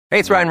Hey,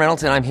 it's Ryan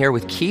Reynolds, and I'm here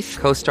with Keith,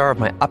 co-star of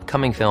my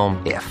upcoming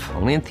film, If,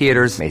 only in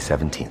theaters May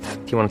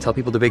 17th. Do you want to tell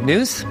people the big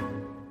news?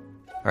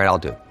 All right, I'll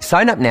do it.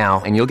 Sign up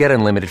now and you'll get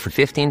unlimited for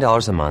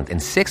 $15 a month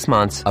and 6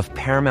 months of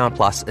Paramount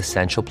Plus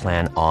Essential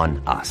Plan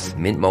on us.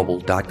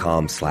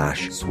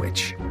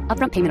 MintMobile.com/switch.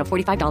 Upfront payment of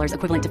 $45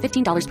 equivalent to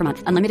 $15 per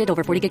month. Unlimited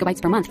over 40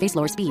 gigabytes per month. Face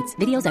lower speeds.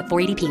 Videos at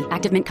 480p.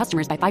 Active Mint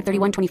customers by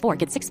 531.24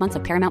 get 6 months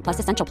of Paramount Plus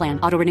Essential Plan.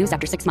 Auto renews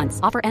after 6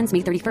 months. Offer ends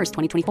May 31st,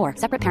 2024.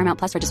 Separate Paramount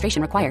Plus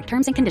registration required.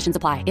 Terms and conditions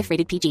apply if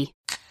rated PG.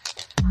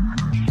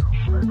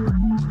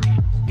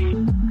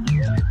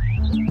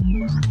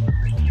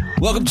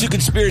 Welcome to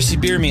Conspiracy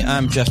Beer Me.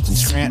 I'm Justin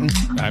Scranton.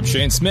 I'm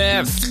Shane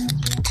Smith.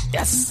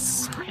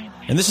 Yes.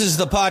 And this is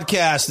the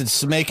podcast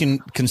that's making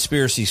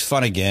conspiracies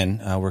fun again.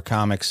 We're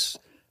comics.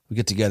 We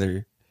get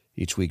together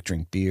each week,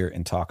 drink beer,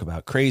 and talk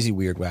about crazy,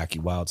 weird, wacky,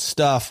 wild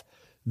stuff.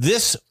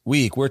 This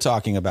week, we're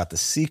talking about the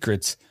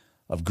secrets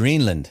of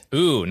Greenland.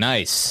 Ooh,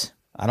 nice.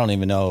 I don't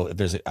even know if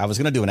there's I was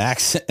going to do an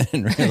accent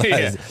and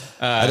realize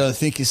I don't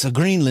think it's a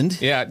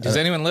Greenland. Yeah. Does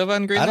anyone live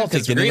on Greenland? I don't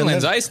think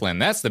Greenland's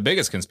Iceland. That's the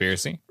biggest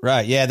conspiracy.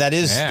 Right. Yeah, that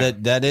is.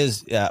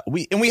 Yeah.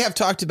 We have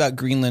talked about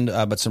Greenland,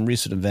 but some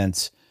recent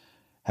events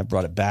have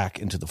brought it back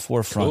into the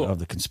forefront of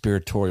the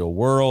conspiratorial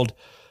world.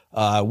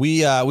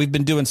 We've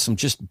been doing some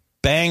just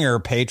banger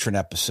patron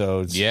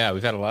episodes. Yeah,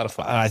 we've had a lot of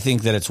fun. I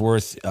think that it's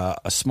worth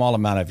a small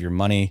amount of your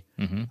money,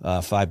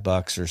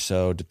 $5 or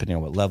so, depending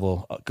on what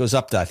level. It goes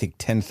up to, I think,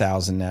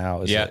 10,000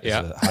 now is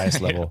the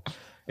highest level.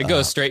 It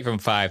goes straight from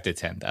 $5,000 to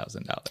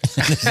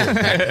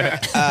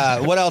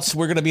 $10,000. What else?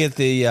 We're going to be at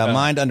the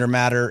Mind Under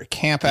Matter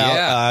camp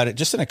out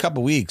just in a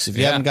couple weeks. If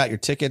you haven't got your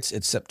tickets,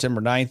 it's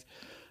September 9th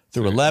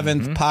through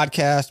 11th.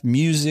 Podcast,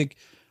 music,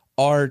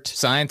 art.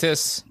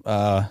 Scientists.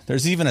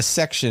 There's even a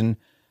section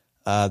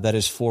that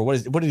is for,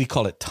 what did he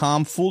call it?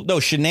 Tomfool? No,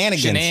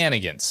 shenanigans.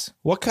 Shenanigans.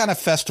 What kind of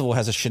festival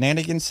has a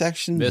shenanigans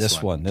section?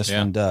 This one. This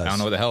one does. I don't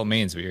know what the hell it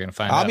means, but you're going to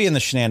find out. I'll be in the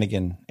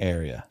shenanigan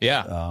area.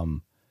 Yeah.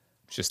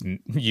 Just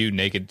you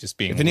naked, just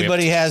being If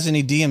anybody has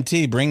any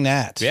DMT, bring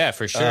that. Yeah,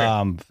 for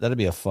sure. That'd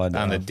be a fun.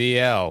 On the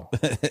DL.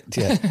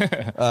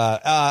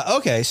 Yeah.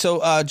 Okay,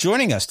 so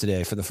joining us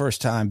today for the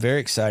first time, very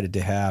excited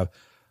to have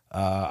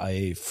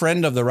a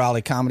friend of the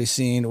Raleigh comedy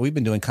scene. We've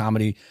been doing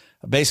comedy.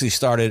 Basically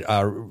started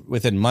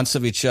within months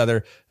of each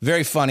other.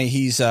 Very funny.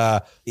 He is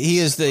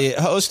the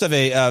host of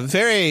a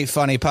very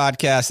funny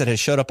podcast that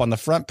has showed up on the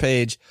front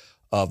page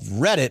of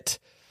Reddit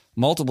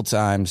multiple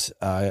times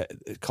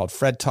called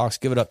Fred Talks.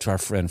 Give it up to our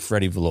friend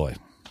Freddie Valois.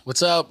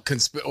 What's up? Do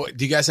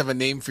you guys have a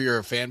name for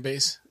your fan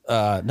base?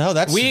 No,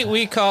 that's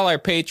we call our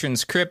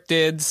patrons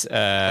cryptids.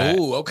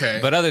 Oh, okay.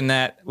 But other than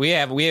that, we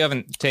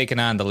haven't taken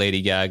on the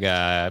Lady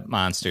Gaga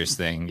monsters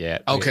thing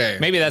yet. Okay,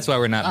 maybe that's why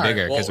we're not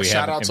bigger, because we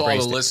shout haven't out to all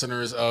the it.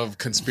 listeners of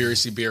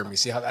Conspiracy Beer Me.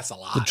 See how that's a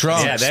lot. The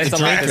drums. Yeah, that's a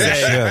lot to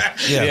say.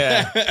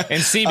 Yeah.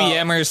 And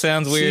CBMer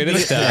sounds weird and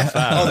stuff.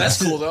 Oh,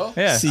 that's cool though.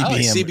 Yeah, I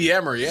like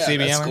CBMer. Yeah,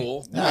 that's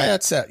cool.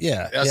 That's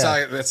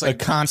like a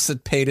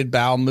constipated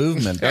bowel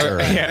movement. or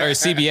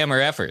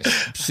CBMer effers.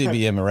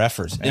 CBMer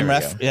effers.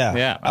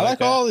 Yeah, I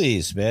like all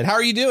these, man. How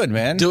are you doing,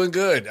 man? Doing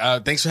good.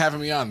 Thanks for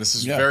having me on. This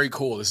is very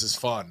cool. This is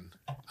fun.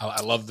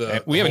 I love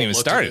the. We haven't even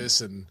started.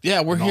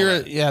 We're here.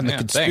 In the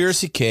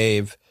Conspiracy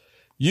Cave.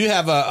 You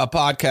have a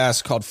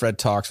podcast called Fred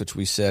Talks, which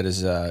we said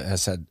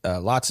has had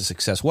lots of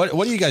success. What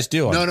do you guys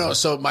do? No.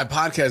 So my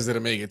podcast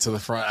didn't make it to the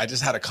front. I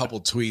just had a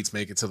couple tweets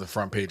make it to the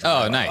front page.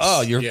 Oh, nice.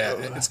 Oh,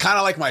 it's kind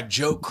of like my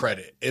joke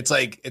credit. It's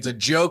like it's a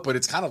joke, but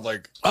it's kind of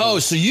like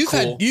so you've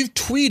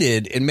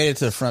tweeted and made it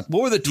to the front.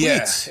 What were the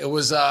tweets? Yeah, it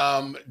was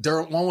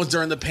one was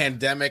during the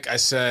pandemic. I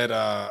said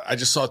I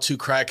just saw two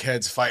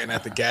crackheads fighting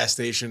at the gas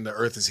station. The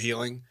Earth is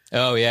healing.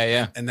 Oh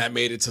yeah. And that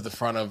made it to the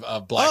front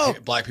of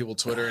Black People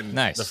Twitter and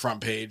the front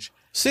page.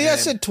 See, I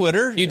said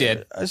Twitter. You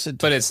did. I said,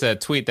 but it's the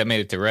tweet that made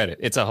it to Reddit.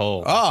 It's a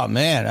whole. Oh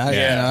man,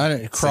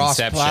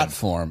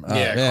 cross-platform.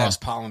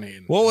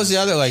 Cross-pollinating. What was the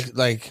other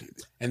like?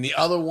 And the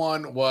other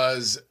one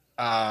was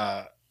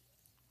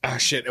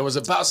It was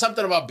about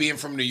something about being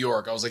from New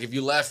York. I was like, if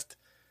you left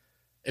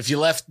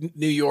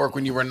New York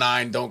when you were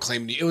 9, don't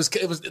claim New. It was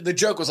the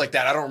joke was like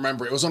that. I don't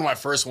remember. It was one of my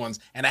first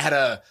ones, and I had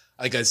a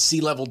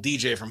C-level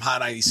DJ from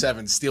Hot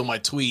 97 steal my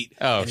tweet.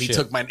 Oh, and he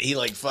took he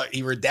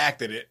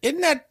redacted it.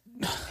 Isn't that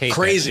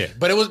crazy?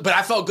 But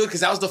I felt good because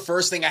that was the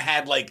first thing I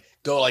had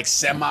go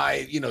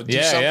semi, do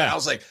something. I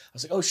was like,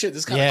 oh shit,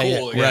 this is kind of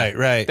cool. Yeah.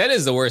 Right. That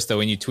is the worst though,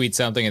 when you tweet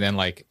something and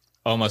then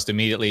almost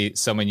immediately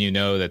someone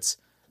that's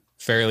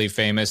fairly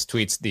famous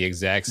tweets the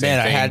exact same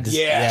thing. I had to,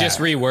 just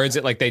rewords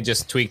it like they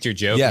just tweaked your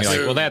joke. Yes. And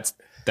you're like, well, that's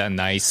done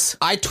nice.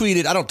 I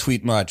don't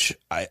tweet much.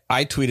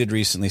 I tweeted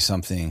recently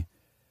something,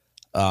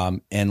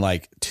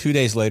 and 2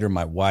 days later,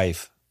 my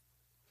wife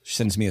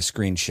sends me a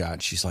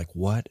screenshot. She's like,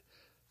 what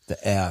the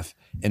F?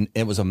 And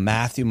it was a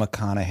Matthew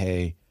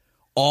McConaughey,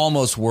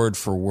 almost word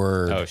for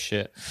word. Oh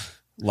shit!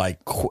 Like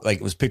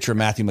it was a picture of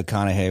Matthew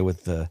McConaughey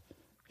with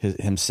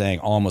him saying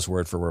almost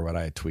word for word what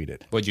I had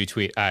tweeted. What'd you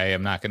tweet? I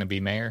am not going to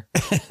be mayor,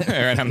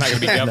 and I'm not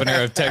going to be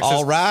governor of Texas.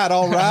 All right.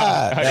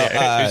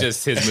 It was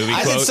just his movie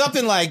quote. I said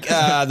something like,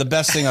 "The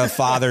best thing a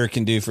father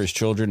can do for his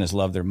children is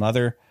love their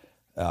mother."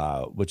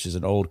 which is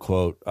an old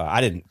quote.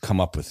 I didn't come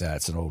up with that.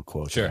 It's an old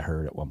quote Sure. that I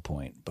heard at one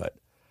point. But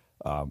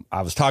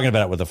I was talking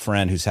about it with a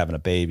friend who's having a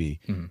baby.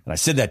 And I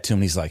said that to him.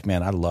 And he's like,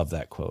 man, I love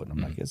that quote. And I'm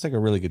like, it's like a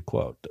really good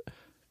quote.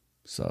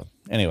 So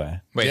anyway.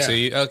 Wait, Yeah. so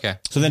you okay?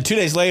 So then 2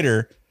 days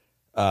later,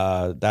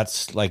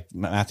 that's like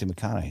Matthew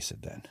McConaughey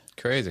said that.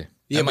 Crazy.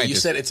 Yeah, I but might you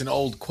just- said it's an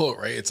old quote,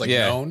 right? It's like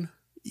Yeah. known.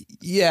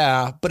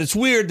 Yeah, but it's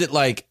weird that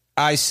like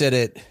I said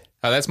it.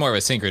 Oh, that's more of a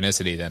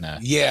synchronicity than a.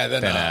 Yeah,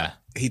 then Then,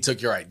 he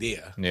took your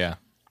idea. Yeah.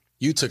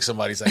 You took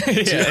somebody's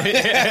idea. Too.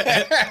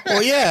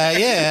 Well,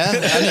 yeah.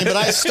 I mean, but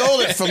I stole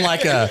it from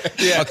like a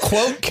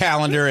quote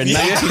calendar in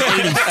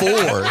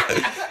 1984.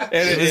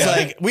 It was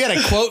like we had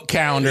a quote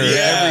calendar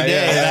every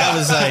day, and I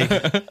was like,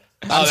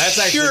 I'm that's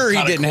actually sure he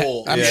kinda didn't.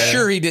 cool. I'm Yeah.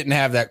 sure he didn't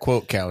have that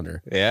quote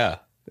calendar. Yeah.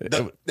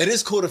 It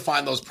is cool to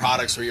find those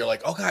products where you're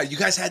like, oh god, you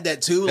guys had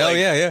that too. Oh, Like,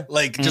 yeah.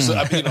 Like just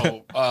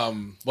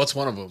what's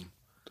one of them?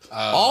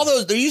 All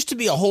those. There used to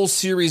be a whole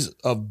series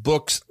of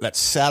books that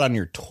sat on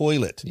your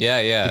toilet.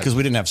 Yeah. Because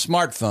we didn't have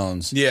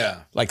smartphones.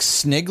 Yeah, Like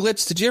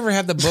Sniglets. Did you ever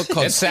have the book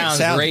called? It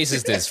sounds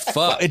racist as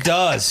fuck. It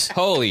does.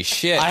 Holy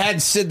shit. I hadn't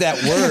said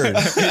that word.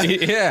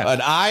 yeah. An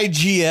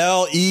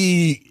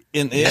IGLE.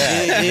 That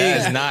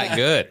is not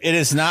good. It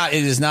is not.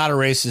 It is not a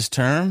racist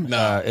term.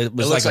 no, It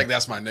was looks like like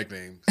that's my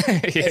nickname. Hey,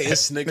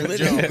 it's Snickler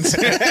Jones.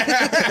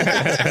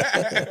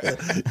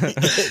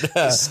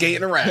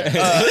 Skating around. Look at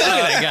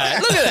that guy.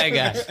 Look at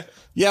that guy.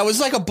 yeah, it was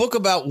like a book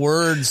about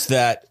words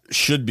that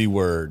should be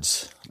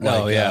words. Oh,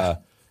 Like, yeah.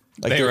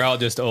 like They the- were all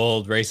just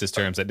old racist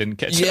terms that didn't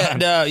catch Yeah, on.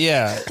 no,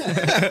 yeah,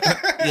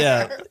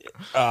 yeah.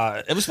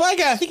 It was like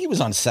I think he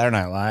was on Saturday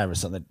Night Live or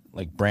something.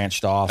 Like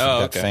branched off and Oh,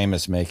 got okay.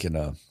 famous making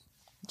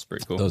It's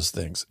pretty cool. those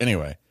things.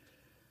 Anyway,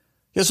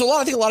 yeah. So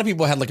I think a lot of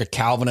people had like a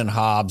Calvin and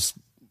Hobbes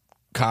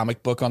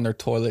comic book on their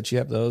toilets. You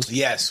have those?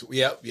 Yes,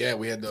 yep, yeah,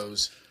 we had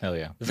those. Hell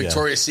yeah. The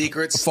Victoria's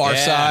Secrets. Far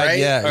Yeah, Side, right?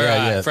 yeah, Or,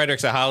 yeah.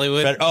 Frederick's of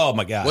Hollywood. Oh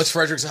my God, What's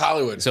Frederick's of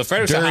Hollywood? So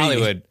Frederick's dirty, of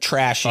Hollywood.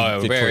 trashy Oh,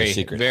 Victoria's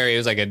Secret? It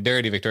was like a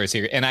dirty Victoria's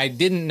Secret. And I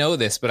didn't know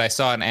this, but I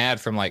saw an ad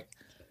from like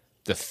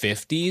the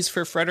 50s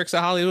for Frederick's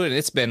of Hollywood.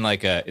 It's been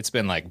like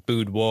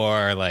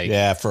boudoir, like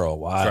Yeah, for a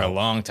while. for a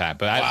long time.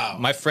 But Wow.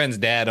 my friend's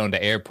dad owned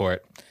an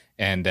airport,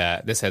 and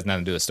this has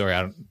nothing to do with the story.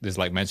 I don't just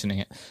like mentioning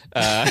it.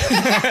 But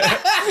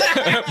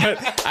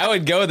I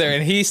would go there,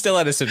 and he still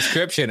had a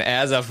subscription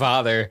as a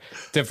father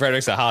to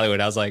Frederick's of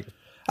Hollywood. I was like,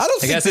 I don't I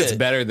think guess it's that-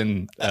 better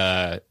than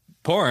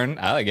porn.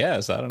 I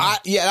guess I don't know.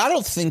 I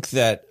don't think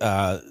that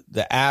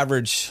the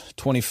average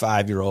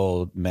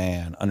 25-year-old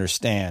man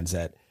understands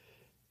that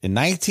in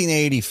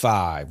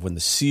 1985, when the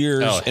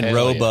Sears Oh, and hell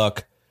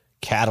Roebuck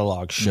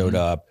catalog showed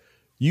up,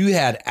 you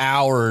had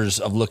hours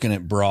of looking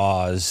at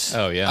bras.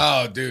 oh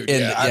yeah. oh, dude, And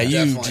yeah, I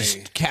you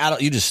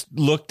definitely. you just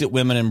looked at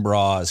women in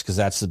bras because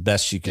that's the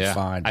best you could Yeah.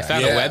 find. I back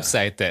found Yeah. a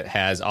website that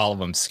has all of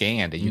them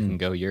scanned, and you can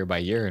go year by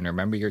year and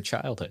remember your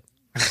childhood.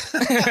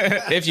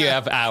 If you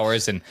have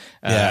hours and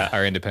Yeah.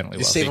 are independently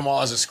You wealthy. save them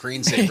all as a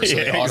screensaver, so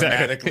they Yeah,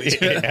 automatically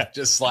exactly.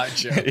 just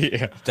slideshow.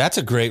 Yeah. That's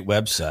a great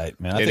website,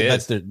 man. I It think is.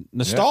 that's the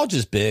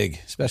nostalgia's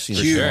big, especially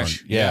in Huge.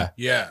 porn. Yeah,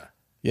 Yeah,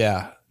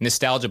 yeah.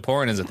 Nostalgia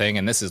porn is a thing,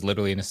 and this is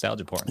literally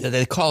nostalgia porn. Yeah,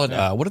 they call it.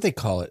 What do they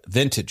call it?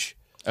 Vintage.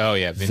 Oh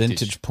yeah,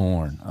 Vintage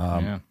porn.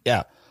 Yeah.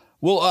 Yeah.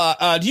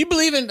 Well, do you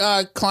believe in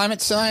climate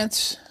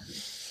science,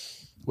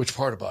 which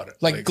part about it?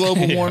 like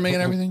global warming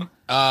and everything?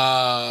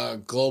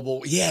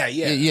 Global. Yeah.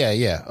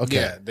 Yeah. Okay.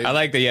 Yeah, they- I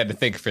like that you had to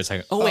think for a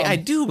second. Oh wait, I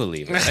do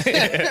believe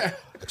it.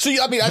 So,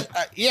 I mean,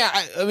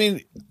 I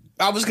mean,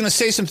 I was going to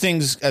say some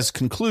things as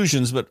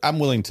conclusions, but I'm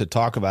willing to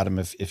talk about them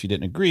if you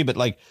didn't agree. But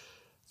like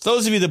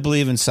those of you that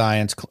believe in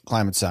science,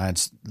 climate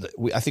science,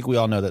 I think we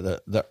all know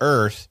that the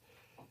Earth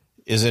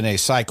is in a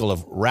cycle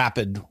of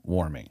rapid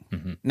warming.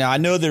 Mm-hmm. Now, I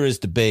know there is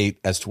debate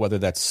as to whether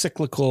that's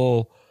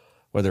cyclical,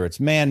 whether it's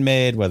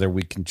man-made, whether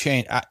we can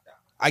change.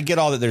 I get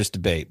all that there's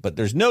debate, but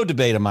there's no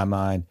debate in my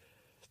mind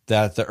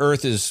that the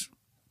Earth is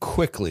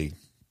quickly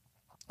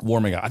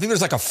warming up. I think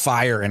there's like a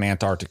fire in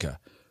Antarctica.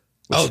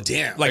 Oh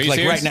damn! Like you right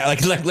serious? now,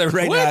 like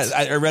right What? now,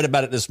 I read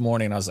about it this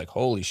morning, and I was like,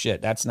 "Holy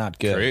shit, that's not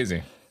good."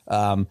 Crazy.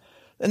 And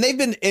they've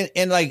been,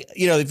 and like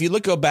if you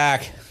go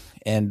back,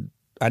 and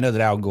I know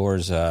that Al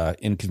Gore's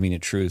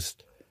 "Inconvenient Truth,"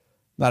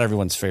 not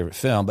everyone's favorite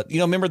film, but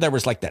remember there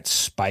was like that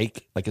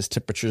spike, like as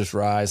temperatures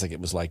rise, like it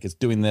was like it's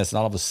doing this, and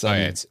all of a Oh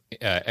sudden, yeah,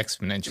 it's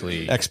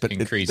exponentially Mm.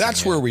 increasing.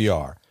 That's where we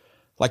are.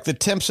 Like the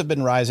temps have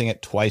been rising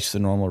at twice the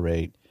normal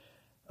rate.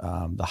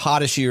 The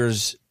hottest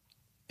years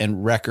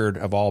and record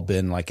have all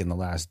been like in the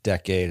last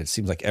decade. It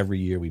seems like every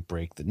year we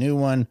break the new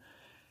one.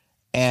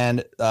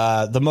 And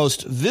the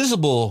most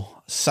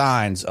visible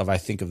signs of, I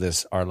think, of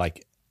this are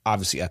like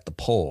obviously at the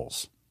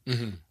poles.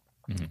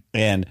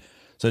 And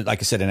so, like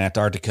I said, in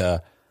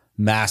Antarctica,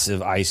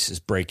 massive ice is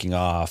breaking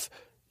off.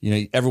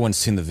 Everyone's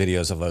seen the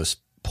videos of those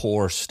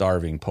poor,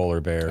 starving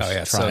polar bears. Oh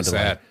yeah, so trying to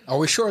sad. Are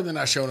we sure they're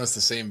not showing us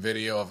the same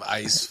video of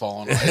ice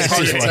falling? It's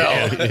hard to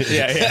tell.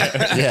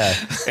 Yeah. yeah.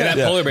 And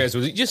that polar bears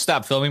was just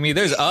stop filming me.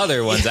 There's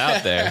other ones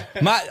out there.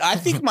 I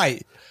think my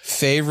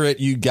favorite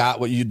 "you got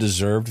what you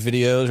deserved"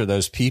 videos are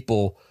those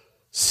people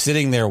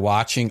sitting there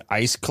watching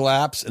ice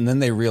collapse, and then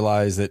they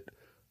realize that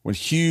when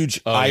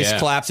huge ice yeah.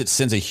 collapse, it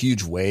sends a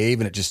huge wave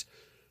and it just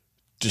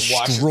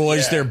destroys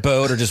Washes- yeah. their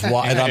boat or just and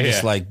I'm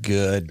just Yeah. like,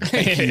 good.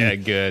 Yeah,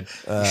 good.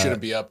 You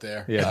shouldn't be up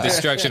there. Yeah,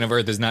 destruction of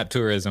Earth is not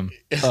tourism.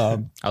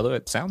 Although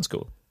it sounds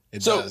cool.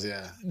 It So- does,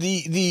 yeah.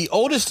 The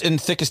oldest and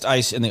thickest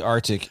ice in the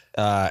Arctic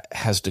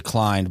has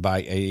declined by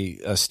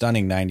a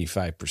stunning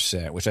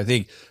 95%, which I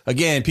think,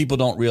 again, people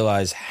don't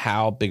realize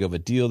how big of a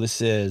deal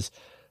this is.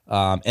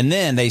 And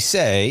then they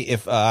say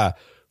if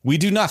we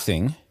do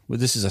nothing, well,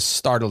 this is a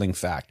startling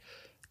fact,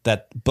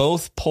 that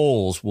both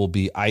poles will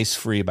be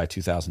ice-free by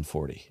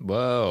 2040.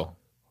 Whoa.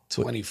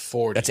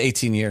 2040. That's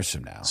 18 years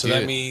from now. So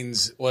that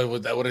means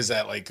what is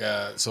that like?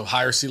 So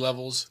higher sea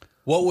levels.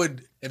 What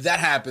would if that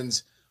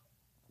happens?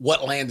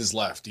 What land is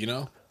left? Do you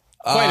know?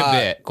 Quite a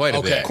bit. Quite a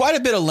okay. bit. Quite a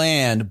bit of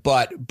land,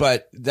 but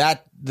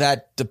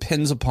that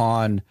depends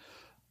upon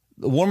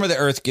the warmer the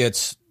earth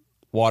gets,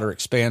 water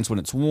expands when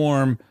it's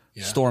warm,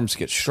 storms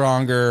get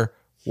stronger,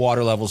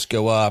 water levels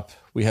go up.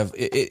 We have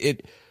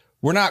it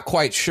we're not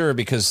quite sure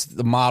because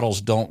the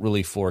models don't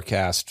really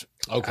forecast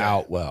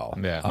out well.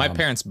 Yeah. My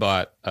parents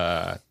bought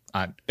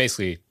on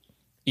basically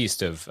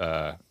east of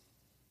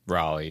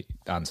Raleigh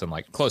on some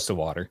like close to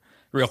water.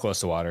 Real close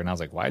to water. And I was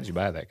like, why did you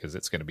buy that? Because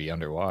it's going to be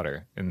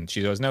underwater. And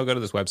she goes, no, go to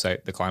this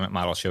website. The climate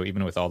models show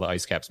even with all the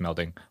ice caps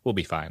melting, we'll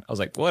be fine. I was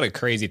like, what a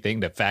crazy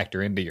thing to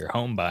factor into your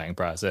home buying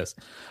process.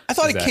 I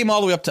thought it came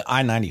all the way up to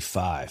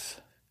I-95.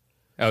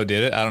 Oh,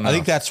 did it? I don't know. I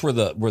think that's where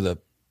the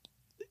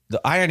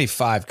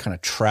I-95 kind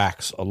of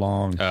tracks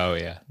along. Oh,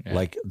 yeah. Yeah.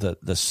 Like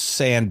the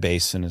sand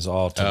basin is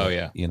all to Oh, the,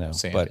 yeah. you know,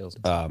 Sand but hills.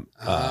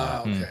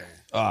 Okay.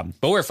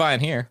 But we're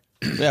fine here.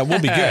 yeah, we'll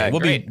be good.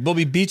 Great. We'll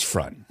be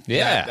beachfront.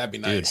 Yeah. that'd be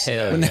Dude, nice.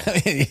 hell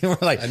yeah. We're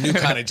like A new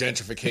kind of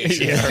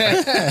gentrification.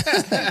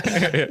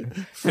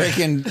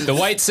 freaking The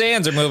white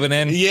sands are moving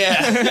in.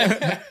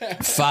 Yeah.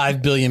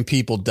 5 billion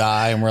people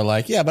die, and we're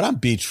like, yeah, but I'm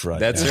beachfront.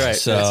 That's now. right.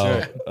 So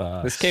That's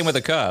right. This came with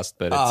a cost,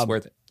 but it's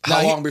worth it.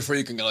 How long before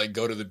you can like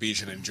go to the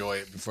beach and enjoy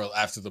it before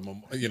after the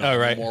Oh,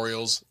 right.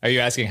 memorials? Are you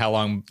asking how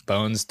long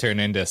bones turn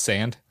into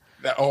sand?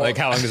 Or, Like,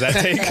 how long does that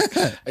take?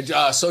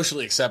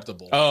 socially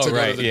acceptable Oh, to go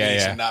right. to the Yeah,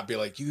 beach yeah. and not be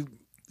like you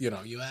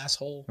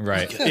asshole.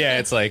 Right. Yeah,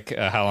 it's like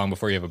how long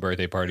before you have a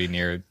birthday party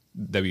near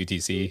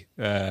WTC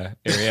area.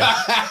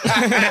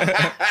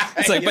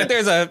 It's like, but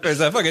there's a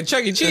fucking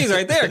Chuck E. Cheese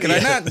right there. Can I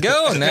not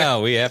go? No,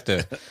 we have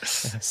to.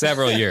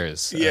 Several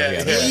years.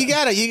 Yeah.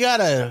 Yeah, you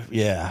gotta,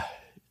 yeah.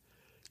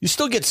 You'll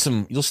still get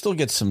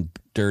some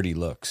dirty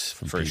looks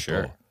from For people.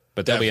 sure.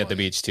 But they'll be at the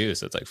Definitely. beach too,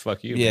 so it's like,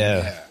 fuck you.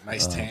 Yeah. Yeah,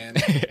 nice tan.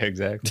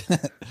 Exactly.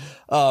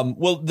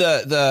 Well,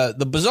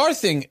 the bizarre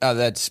thing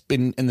that's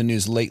been in the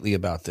news lately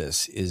about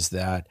this is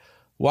that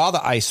while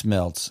the ice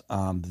melts,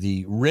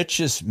 the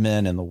richest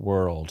men in the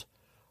world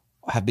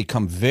have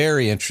become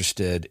very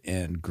interested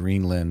in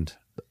Greenland,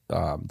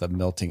 the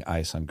melting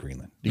ice on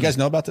Greenland. Do you guys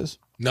know about this?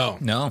 No.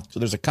 No. So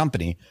there's a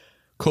company,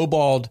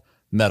 Cobalt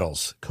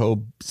Metals,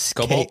 Cobalt?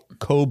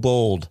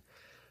 Kobold,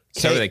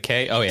 Start with a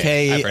K? Oh, yeah. I've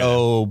heard of that.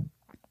 K-O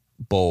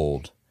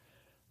Bold,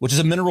 which is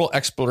a mineral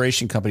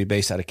exploration company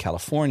based out of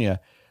California.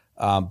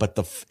 But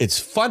it's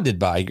funded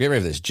by, get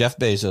ready for this, Jeff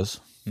Bezos,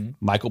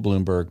 Michael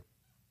Bloomberg,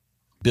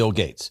 Bill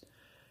Gates.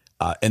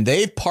 And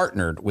they've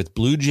partnered with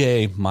Blue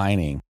Jay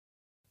Mining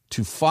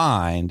to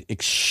find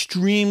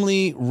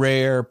extremely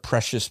rare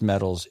precious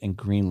metals in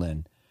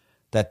Greenland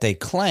that they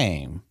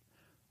claim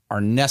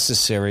are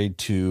necessary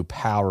to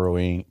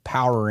powering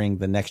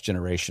the next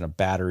generation of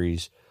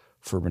batteries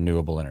for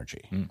renewable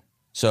energy.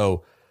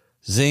 So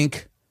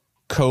zinc,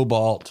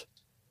 cobalt,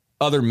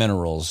 other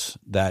minerals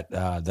that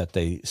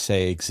they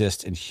say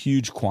exist in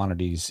huge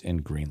quantities in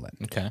Greenland.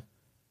 Okay.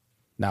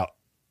 Now,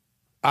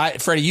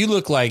 Freddie, you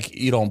look like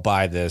you don't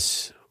buy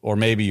this, or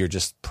maybe you're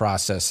just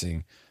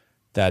processing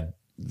that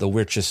the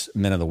richest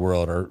men of the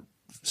world are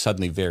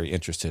suddenly very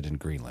interested in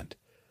Greenland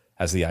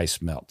as the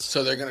ice melts.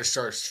 So they're gonna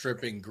start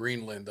stripping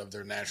Greenland of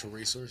their natural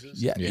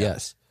resources. Yeah.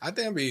 Yes. I think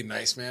it'd be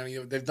nice, man.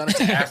 They've done it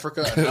to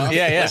Africa enough.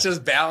 Yeah, yeah. Let's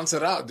just balance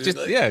it out, dude. Just,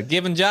 Like, yeah,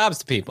 giving jobs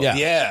to people.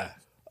 Yeah.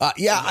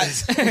 yeah.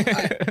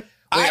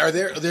 Wait, are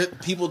there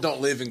people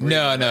don't live in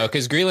Greenland? No,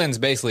 because Greenland's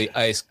basically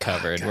ice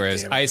covered,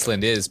 whereas damn it.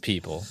 Iceland is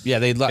people. Yeah.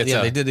 They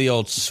a- did the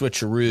old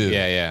switcheroo.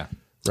 Yeah, yeah.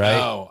 Right.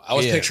 Oh, I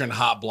was Yeah. picturing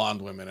hot blonde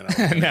women, and I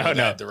went No,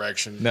 that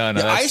direction. No, Yeah,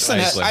 that's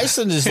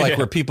Iceland is like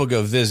where people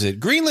go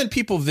visit. Greenland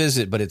people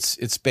visit, but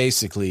it's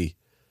basically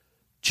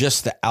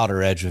just the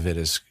outer edge of it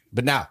is.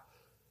 But now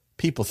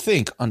people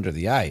think under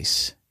the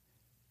ice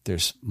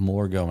there's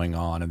more going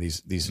on, and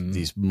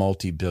these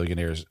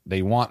multi-billionaires,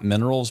 they want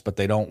minerals, but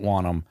they don't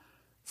want them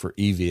for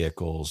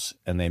e-vehicles,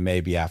 and they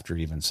may be after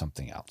even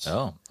something else.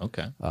 Oh,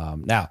 okay.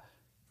 Now,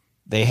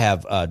 they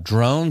have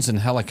drones and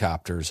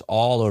helicopters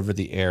all over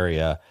the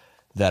area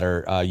that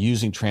are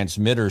using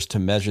transmitters to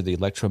measure the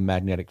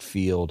electromagnetic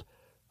field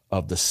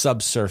of the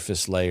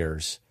subsurface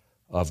layers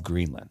of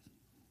Greenland.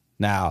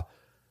 Now,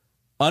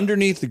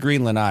 underneath the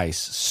Greenland ice,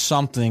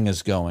 something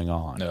is going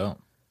on. No.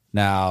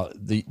 Now,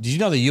 did you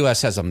know the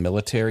U.S. has a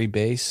military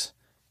base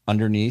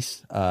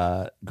underneath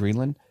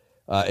Greenland?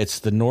 It's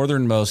the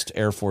northernmost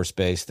Air Force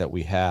base that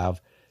we have.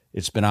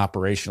 It's been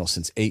operational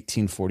since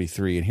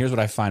 1843. And here's what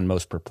I find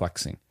most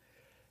perplexing.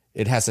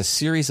 It has a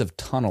series of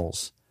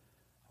tunnels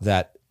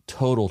that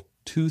total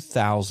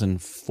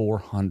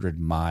 2,400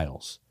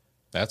 miles.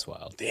 That's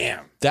wild.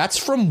 Damn. That's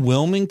from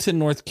Wilmington,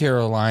 North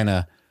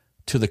Carolina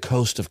to the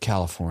coast of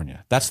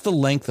California. That's the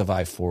length of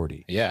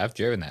I-40. Yeah, I've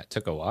driven that. It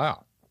took a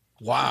while.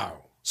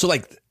 Wow. So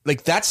like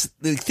that's,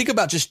 think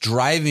about just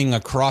driving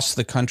across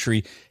the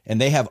country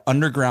and they have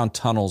underground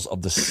tunnels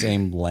of the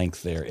same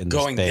length there in this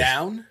Going base.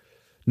 down?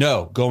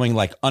 No, going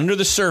like under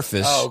the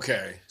surface. Oh,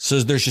 okay. So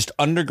there's just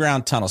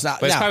underground tunnels. Now,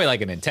 But it's probably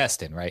like an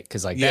intestine, right?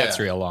 Because like Yeah. that's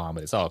real long,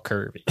 but it's all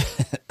curvy.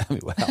 I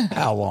mean,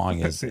 how long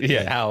is it?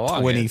 Yeah, how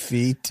long 20 is-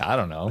 feet? I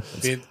don't know.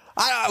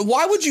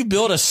 Why would you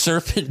build a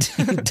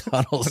serpentine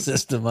tunnel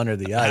system under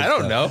the ice? I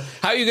don't know.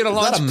 How are you going to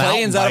Is that launch a mountain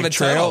planes out of a bike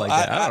trail like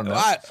that? I don't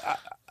know.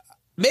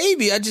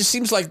 Maybe it just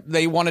seems like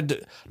they wanted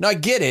to. No, I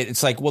get it.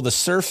 It's like, well, the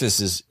surface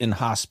is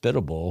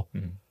inhospitable.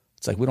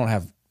 It's like we don't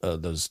have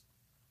those.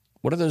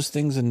 What are those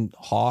things in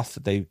Hoth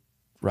that they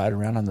ride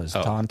around on those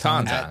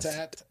tauntauns?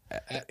 tauntauns.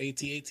 At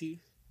AT-AT?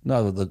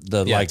 No,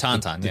 the Yeah, like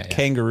tauntaun, the yeah.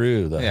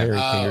 kangaroo, the hairy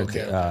kangaroo.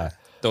 okay.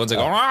 The ones that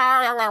go,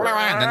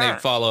 and then they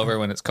fall over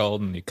when it's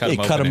cold, and you cut You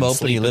them cut open. them and open.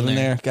 sleep You live in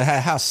there. there.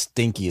 God, how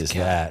stinky is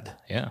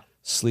that? Yeah.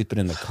 Sleeping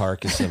in the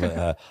carcass of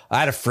a. I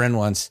had a friend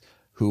once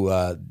who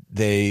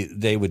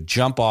they would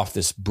jump off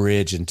this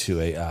bridge into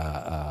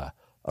a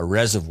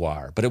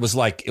reservoir, but it was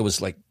like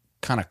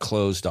kind of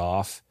closed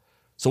off,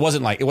 so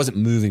it wasn't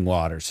moving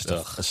water. It's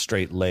just a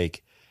straight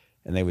lake,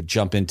 and they would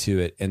jump into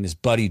it. And his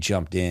buddy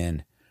jumped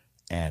in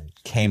and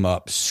came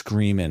up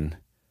screaming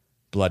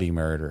bloody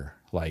murder,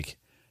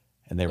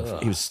 and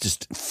he was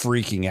just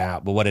freaking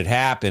out. But what had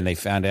happened, they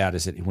found out,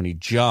 is that when he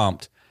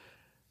jumped,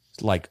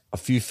 like a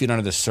few feet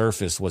under the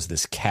surface was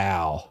this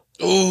cow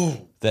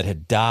that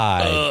had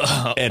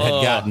died and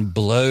had gotten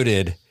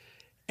bloated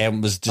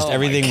and was just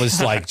everything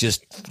was like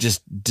just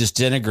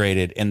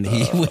disintegrated, and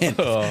he went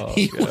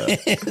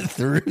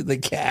through the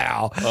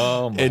cow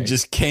and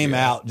just came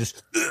out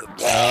just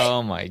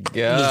Oh my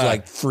god. was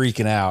like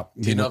freaking out.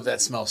 Do you know if that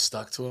smell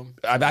stuck to him?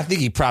 I think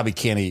he probably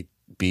can't eat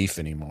beef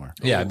anymore.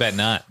 Yeah, I bet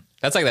not.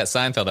 That's like that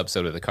Seinfeld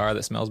episode of the car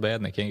that smells bad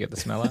and they can't get the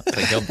smell out. It's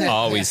like he'll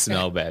always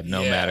smell bad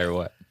no matter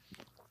what.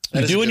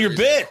 You're doing your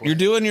bit. You're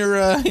doing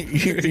your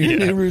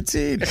new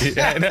routine.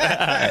 Yeah,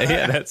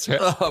 that's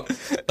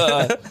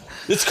right.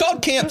 It's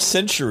called Camp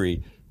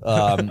Century,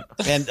 and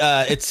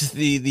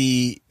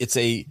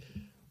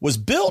was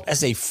built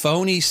as a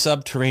phony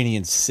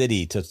subterranean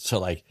city to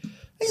like. I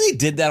think they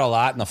did that a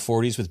lot in the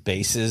 40s with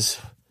bases.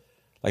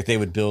 Like they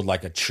would build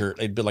like a church.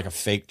 They'd build like a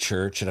fake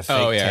church and a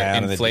fake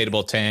town.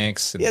 Inflatable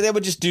tanks. Yeah, they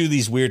would just do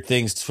these weird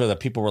things so that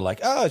people were like,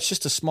 "Oh, it's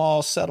just a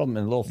small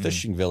settlement, a little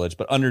fishing village,"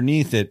 but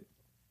underneath it,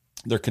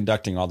 they're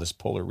conducting all this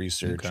polar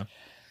research. Okay.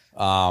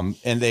 And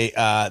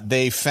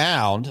they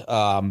found.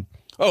 By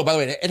the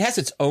way, it has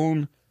its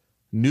own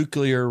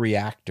nuclear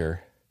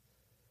reactor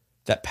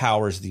that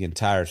powers the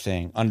entire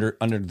thing under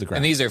the ground.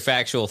 And these are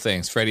factual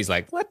things. Freddie's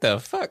like, what the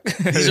fuck?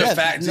 These are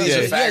facts. These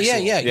are factual.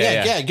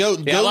 Yeah. Go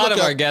a lot look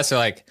of our up- guests are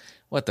like,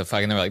 what the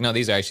fuck? And they're like, no,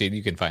 these are actually,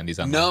 you can find these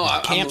online. No,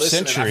 I'm Camp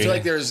listening. Century. I feel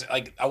like there's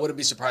I wouldn't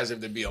be surprised if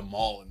there'd be a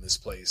mall in this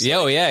place. Yeah,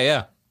 oh,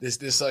 yeah. This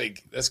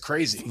that's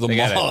crazy. The They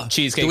got mall. a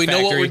cheesecake Do we know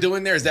what factory. we're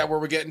doing there? Is that where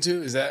we're getting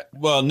to? Is that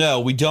Well,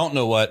 no, we don't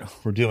know what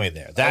we're doing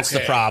there. That's the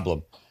Okay.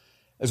 problem.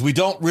 As we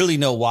don't really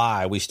know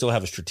why, we still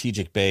have a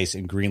strategic base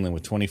in Greenland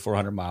with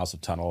 2,400 miles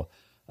of tunnel,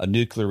 a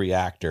nuclear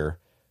reactor,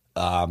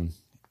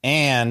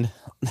 and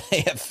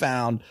they have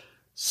found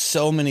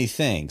so many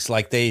things.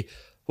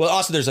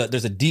 Also there's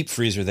a deep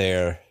freezer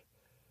there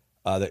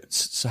that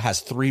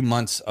has 3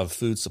 months of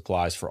food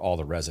supplies for all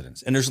the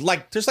residents, and there's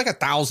like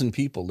 1,000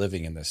 people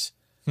living in this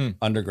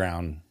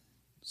underground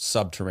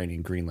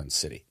subterranean Greenland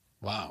city.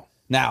 wow?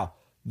 Now,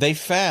 they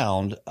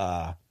found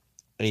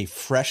a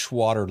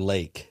freshwater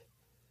lake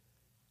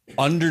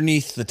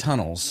underneath the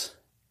tunnels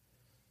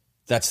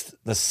that's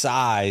the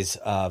size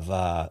of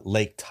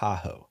Lake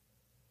Tahoe.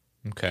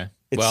 Okay.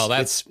 It's- Well,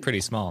 that's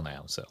pretty small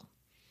now, so.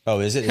 Oh,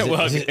 is it?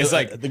 Well, is it- it's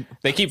like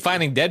they keep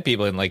finding dead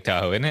people in Lake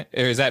Tahoe, isn't it?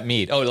 Or is that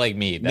Mead? Oh, Lake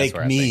Mead. That's Lake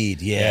where I think.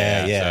 Mead.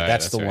 Yeah. sorry,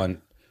 That's the right.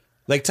 one.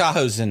 Lake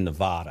Tahoe's in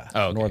Nevada,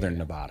 Oh, okay, northern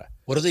Nevada.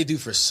 What do they do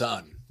for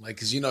sun? Like,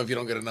 because if you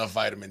don't get enough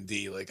vitamin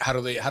D, like how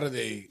do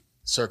they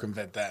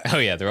circumvent that? Oh,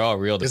 yeah. They're all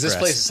real Because depressed.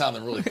 this place is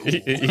sounding really cool.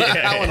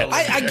 I wanna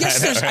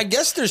live I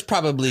guess there's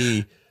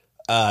probably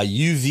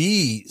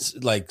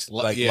UV like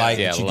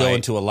Yeah, you go light.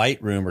 into a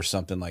light room or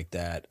something like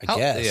that. I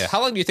guess. Yeah.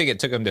 How long do you think it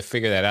took them to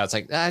figure that out? It's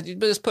like,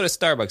 just put a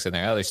Starbucks in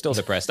there. Oh, they're still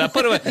depressed. Give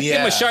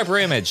them a sharper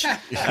image.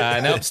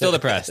 Nope, still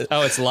depressed.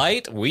 Oh, it's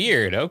light?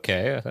 Weird.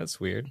 Okay. That's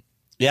weird.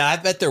 Yeah, I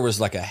bet there was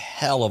like a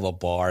hell of a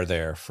bar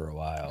there for a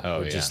while. Oh,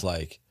 Where yeah. just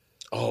like,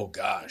 Oh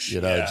gosh,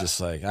 just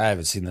like I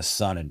haven't seen the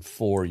sun in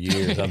 4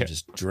 years. I'm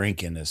just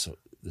drinking this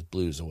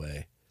blues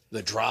away.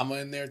 the drama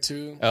in there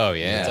too. Oh,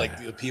 yeah. With,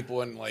 like the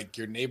people in like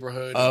your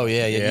neighborhood. Oh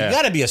yeah. Yeah. You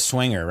got to be a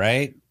swinger,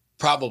 right?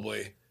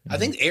 Probably. I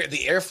think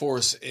the Air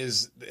Force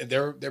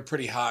they're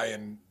pretty high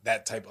in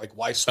that type, like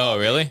wife Oh,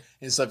 really?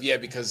 and stuff. Yeah,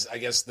 because I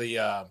guess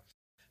the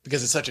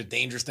because it's such a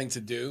dangerous thing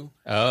to do.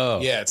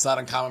 Oh, Yeah, it's not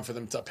uncommon for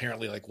them to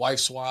apparently like wife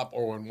swap,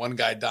 or when one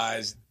guy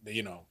dies,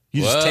 you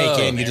You just Whoa.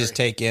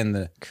 take in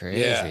the.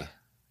 crazy. yeah,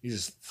 you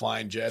just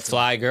flying jets,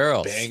 Fly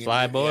girls, banging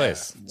fly it,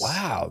 boys.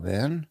 Wow,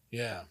 man.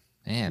 Yeah.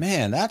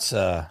 Man, that's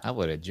I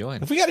would have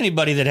joined. If we got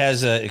anybody that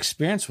has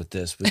experience with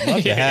this, we'd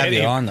love to have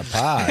you on the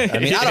pod. I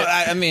mean,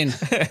 I mean,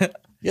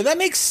 yeah, that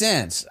makes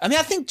sense. I mean,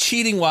 I think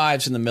cheating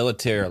wives in the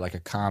military are like a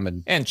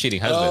common. And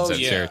cheating husbands, Oh, I'm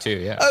yeah. sure too.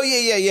 Yeah. Oh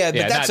yeah. But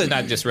Yeah, that's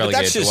not just but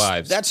relegated to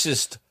wives.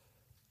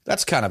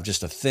 That's kind of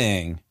just a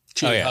thing,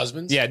 Cheating yeah.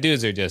 husbands. Yeah,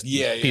 dudes are just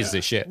pieces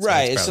of shit. So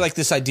right? it's It's probably- like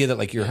this idea that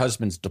like your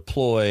husband's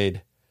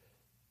deployed,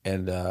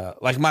 and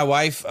like my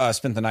wife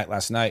spent the night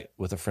last night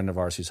with a friend of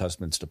ours whose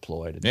husband's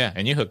deployed. And, yeah,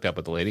 and you hooked up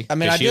with the lady. I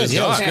mean, 'Cause I she did. was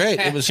Yeah, it was gone. great.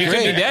 It was She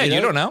great. could be dead. You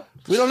don't know.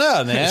 We don't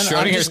know, man. I'm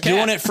Schrodinger's just doing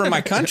cat. it for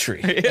my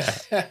country.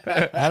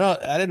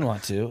 I didn't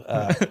want to.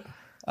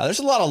 There's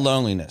a lot of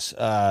loneliness.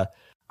 I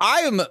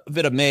am a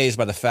bit amazed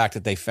by the fact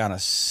that they found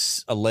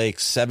a lake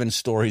 7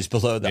 stories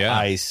below the Yeah.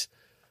 ice.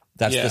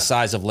 That's Yeah. the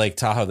size of Lake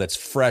Tahoe. That's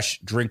fresh,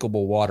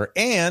 drinkable water,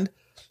 and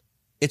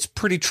it's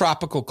pretty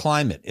tropical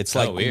climate. It's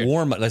like weird.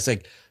 warm. It's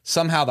like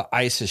somehow the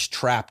ice has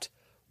trapped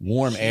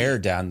warm air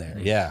down there.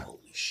 Yeah.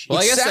 Well,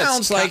 I It guess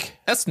sounds like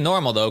that's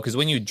normal though, because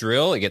when you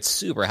drill, it gets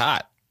super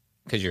hot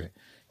because you're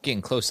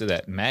getting close to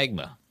that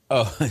magma.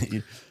 oh,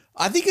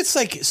 I think it's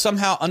like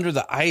somehow under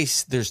the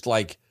ice there's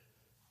like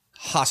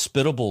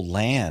hospitable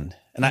land,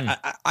 and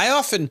I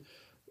often,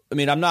 I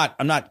mean, I'm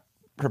not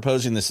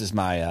proposing this as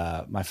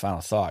my my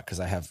final thought because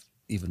I have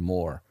even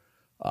more,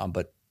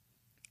 but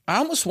I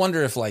almost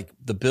wonder if like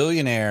the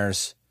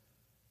billionaires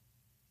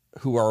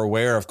who are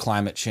aware of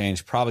climate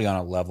change probably on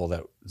a level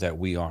that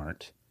we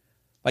aren't.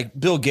 Like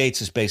Bill Gates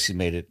has basically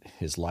made it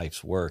his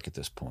life's work at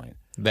this point.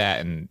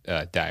 That and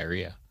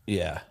diarrhea.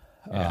 Yeah.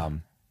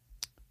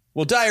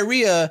 Well,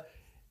 diarrhea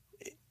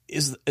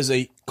is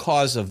a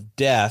cause of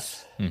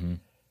death,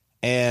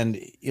 and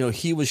you know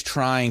he was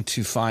trying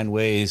to find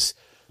ways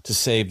to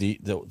save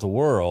the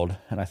world,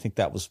 and I think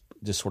that was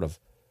just sort of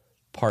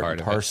part and of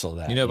it. parcel of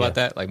that. You know about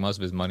Yeah. that? Like most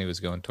of his money was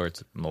going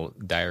towards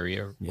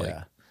diarrhea, like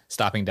Yeah.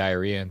 stopping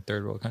diarrhea in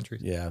third world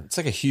countries. Yeah, it's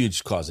like a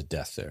huge cause of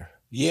death there.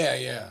 Yeah.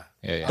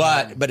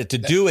 Yeah. But to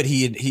do it,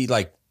 he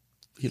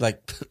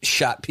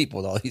shot people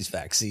with all these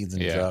vaccines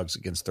and Yeah. drugs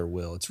against their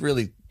will. It's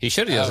really He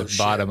should have Oh, just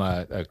bought him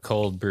a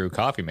cold brew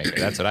coffee maker.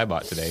 That's what I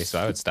bought today, so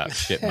I would stop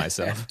shitting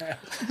myself.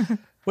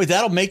 wait.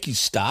 That'll make you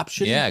stop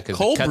shitting? Yeah, 'cause it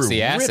Cold cuts brew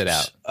the acid rips.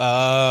 out.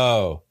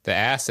 Oh, The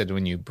acid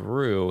when you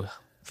brew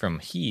from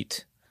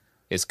heat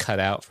is cut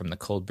out from the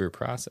cold brew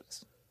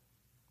process.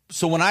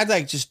 so when I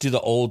like just do the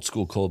old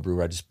school cold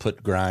brew, I just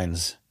put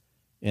grinds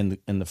in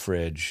the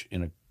fridge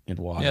in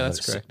water. Yeah, that's Let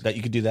it sit- correct. That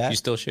you could do that. You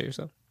still shit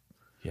yourself?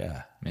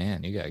 Yeah.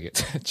 Man, you gotta get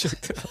that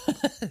checked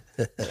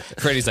out.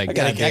 Freddie's like,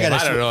 gotta- God damn, I I,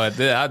 gotta don't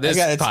know. This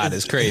gotta- pod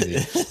is crazy.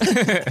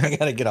 I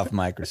got to get off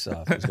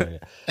Microsoft.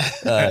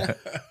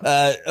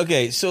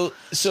 Okay, so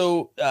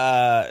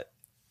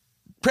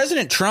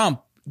President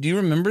Trump, do you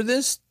remember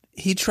this?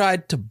 He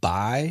tried to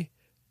buy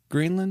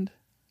Greenland.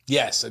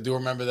 Yes, I do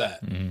remember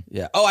that.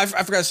 Yeah. Oh, I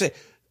forgot to say.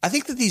 I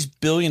think that these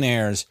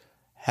billionaires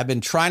have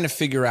been trying to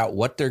figure out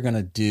what they're going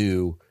to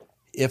do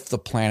if the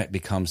planet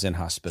becomes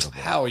inhospitable.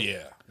 Hell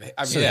yeah. I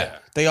mean, So yeah.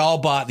 they all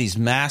bought these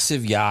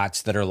massive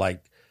yachts that are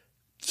like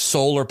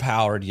solar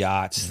powered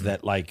yachts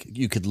that like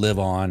you could live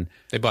on.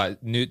 They bought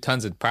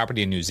tons of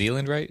property in New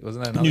Zealand, right?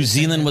 Wasn't that another New thing?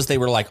 Zealand was, they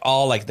were like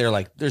all like, they're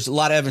like, there's a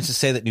lot of evidence to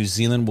say that New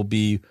Zealand will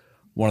be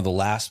one of the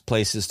last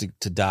places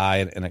to die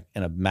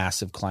in a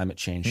massive climate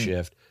change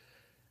shift.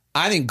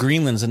 I think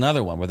Greenland's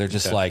another one where they're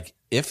just like,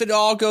 if it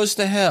all goes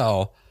to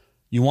hell,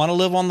 you want to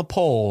live on the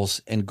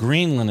poles, and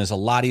Greenland is a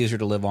lot easier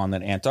to live on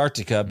than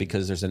Antarctica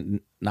because there's a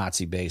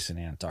Nazi base in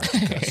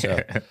Antarctica. So,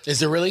 Is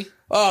there really?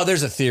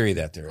 there's a theory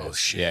that there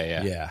is.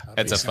 Yeah. Yeah.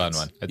 That's a fun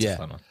one. That's Yeah. a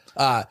fun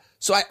one.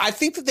 So I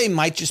think that they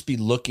might just be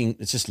looking,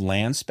 it's just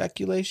land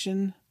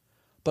speculation.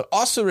 But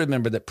also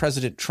remember that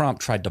President Trump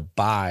tried to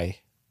buy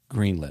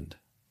Greenland.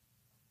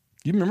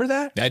 You remember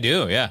that? I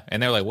do, yeah.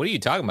 And they're like, what are you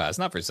talking about? It's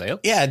not for sale.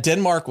 Yeah,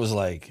 Denmark was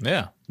like,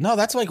 Yeah. no,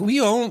 that's like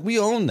we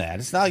own that.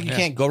 It's not like you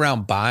can't go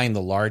around buying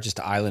the largest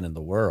island in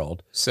the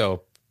world.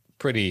 So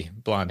pretty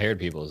blonde haired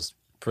people is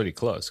pretty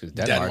close because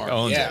Denmark,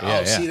 owns yeah. it. Yeah,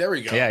 Oh, see, there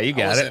we go. Yeah, you I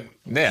got it. wasn't-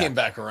 Yeah. Came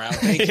back around.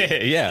 Thank you.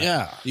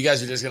 yeah. You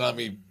guys are just gonna let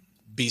me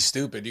be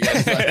stupid. You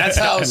guys, that's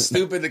how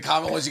stupid the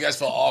comment was. You guys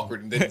felt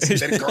awkward and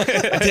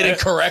didn't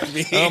correct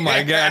me. Oh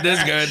my God, this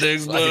guy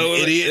thinks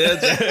Fucking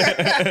idiot.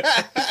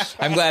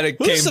 I'm glad it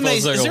came Who's full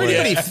amazing? Is circle. there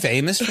with anybody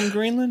famous from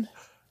Greenland?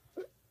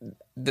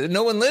 that.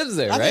 No one lives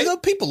there, I right? know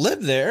people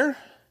live there.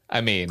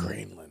 I mean,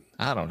 Greenland.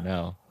 I don't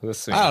know. Let's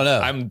see. I don't know.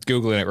 I'm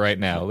Googling it right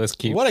now. Let's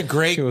keep. What a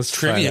great let's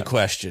find trivia out.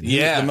 question.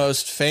 Yeah. The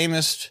most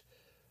famous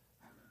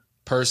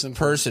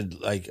Person.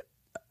 like,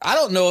 I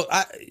don't know.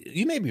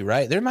 You may be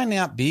right. There might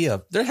not be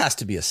there has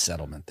to be a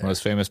settlement there.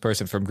 Most famous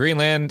person from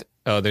Greenland.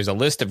 Oh, there's a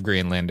list of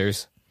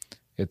Greenlanders.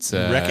 It's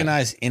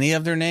Recognize any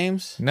of their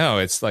names? No,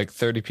 it's like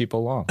 30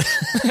 people long,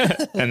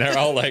 and they're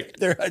all like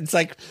It's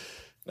like,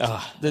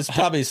 there's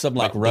probably some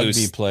like rugby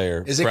Loose.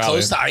 player. Is it Probably.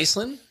 close to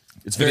Iceland?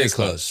 It's very is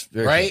close.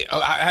 Very right?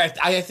 Oh, I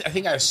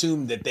think I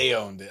assumed that they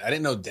owned it. I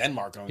didn't know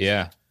Denmark owned it.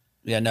 Yeah. close.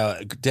 Yeah, no,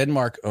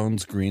 Denmark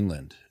owns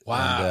Greenland.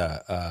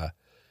 Wow. And,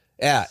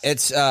 yeah,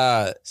 it's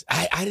I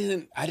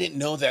didn't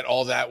know that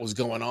all that was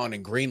going on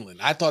in Greenland.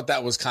 I thought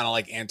that was kind of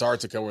like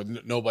Antarctica where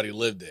nobody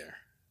lived there.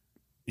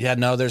 yeah,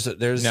 no, there's a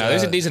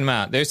a decent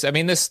amount. This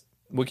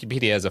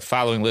Wikipedia has a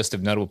following list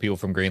of notable people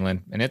from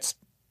Greenland, and it's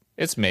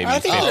maybe I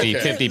think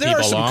 50 there people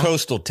are some long.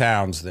 coastal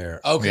towns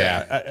there. Okay.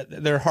 Yeah.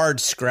 They're hard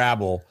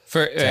Scrabble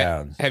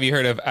towns. Have you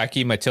heard of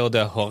Aki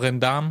Matilda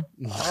Horendam?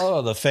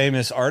 Oh, the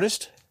famous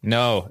artist?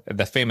 No,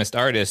 the famous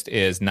artist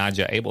is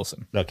Nadja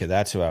Abelson. Okay,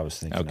 that's who I was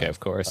thinking Okay, of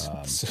course.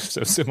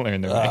 So similar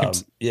in their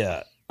names.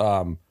 Yeah.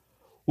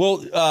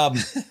 Hold on,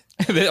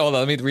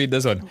 let me read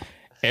this one.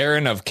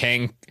 Aaron of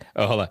Kankek,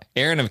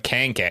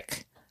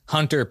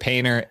 hunter,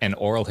 painter, and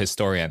oral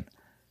historian.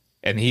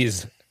 And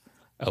he's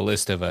a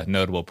list of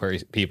notable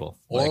people.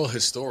 Oral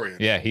historian.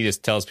 Yeah, he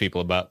just tells people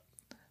about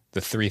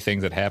the 3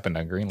 things that happened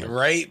on Greenland.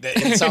 Right?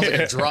 It sounds like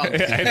a drunk.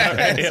 I know,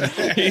 right?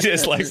 Yeah. He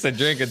just likes to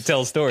drink and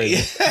tell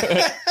stories.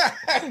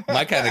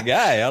 My kind of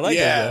guy. I like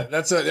Yeah,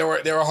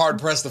 that. they were hard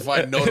pressed to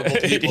find notable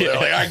people. They're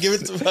like, all right, give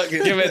it to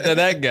fucking Give it to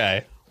that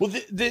guy. Well,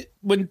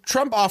 when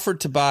Trump offered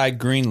to buy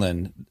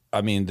Greenland,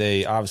 I mean,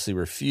 they obviously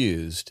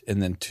refused.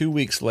 And then 2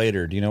 weeks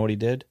later, do you know what he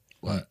did?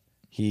 What?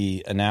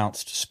 He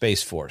announced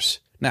Space Force.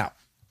 Now,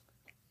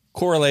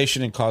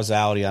 correlation and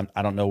causality,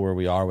 I don't know where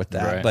we are with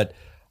that. Right. But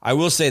I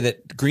will say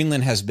that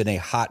Greenland has been a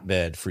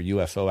hotbed for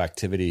UFO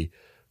activity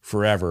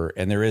forever.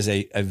 And there is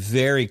a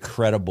very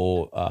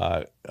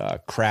credible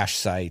crash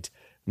site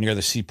near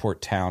the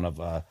seaport town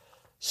of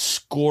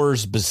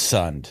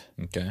Scoresbysund.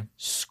 Okay.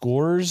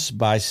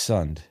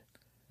 Scoresbysund.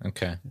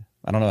 Okay.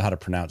 I don't know how to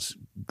pronounce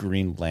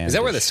Greenland. Is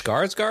that where the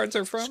Skarsgårds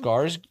are from?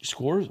 Scores?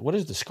 What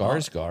is the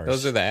Skarsgårds?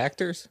 Those are the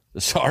actors. The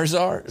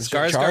Skarsgård?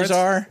 Skarsgårds?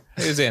 Charizard?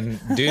 He was in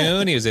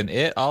Dune. He was in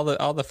It. All the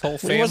whole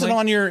family.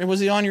 Was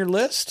he on your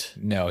list?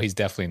 No, he's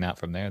definitely not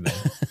from there. Then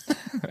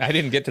I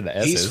didn't get to the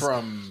S's. He's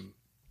from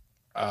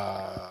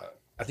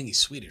I think he's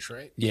Swedish,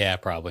 right? Yeah,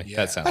 probably. Yeah.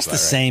 That sounds That's about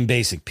the right. same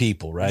basic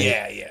people, right?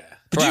 Yeah.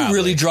 But do you Probably.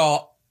 really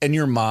draw, in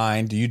your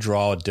mind, do you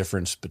draw a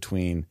difference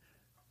between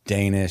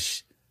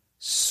Danish,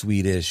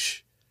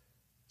 Swedish,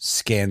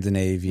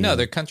 Scandinavian? No,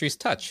 their countries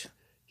touch.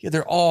 Yeah,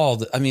 they're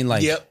all, I mean,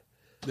 like, Yep.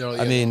 They're all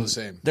the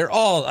same. they're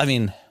all, I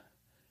mean,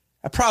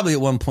 probably at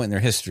one point in their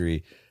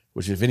history,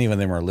 which if any of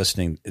them are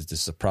listening,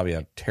 this is probably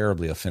a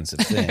terribly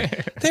offensive thing.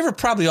 They were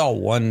probably all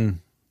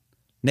one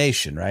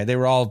nation, right? They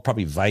were all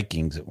probably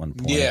Vikings at one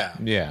point.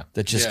 Yeah.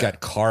 That just Yeah.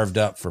 got carved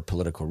up for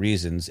political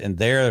reasons. And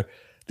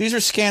these are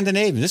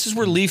Scandinavian. This is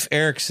where Leif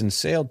Erikson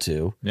sailed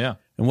to. Yeah.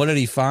 And what did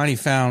he find? He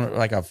found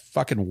like a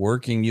fucking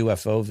working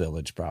UFO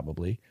village,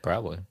 probably.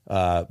 Probably.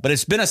 But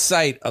it's been a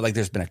site, like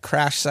there's been a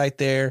crash site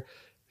there.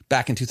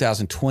 Back in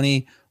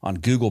 2020 on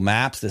Google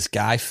Maps, this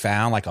guy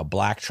found like a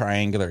black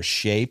triangular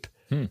shape,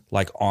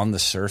 like on the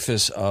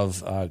surface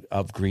of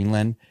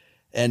Greenland.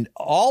 And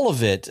all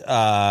of it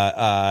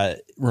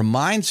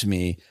reminds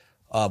me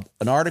of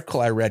an article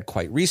I read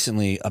quite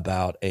recently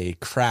about a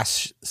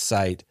crash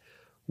site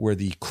where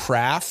the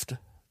craft,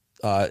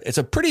 it's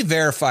a pretty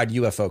verified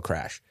UFO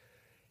crash.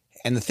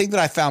 And the thing that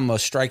I found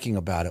most striking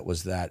about it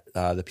was that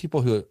the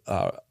people who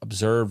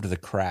observed the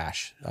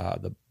crash,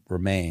 the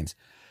remains,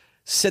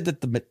 said that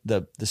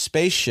the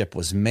spaceship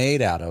was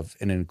made out of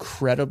an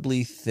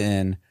incredibly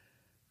thin,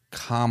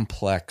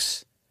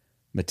 complex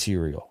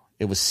material.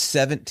 It was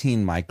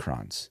 17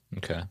 microns.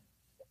 Okay.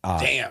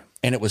 Damn.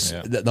 And it was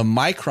the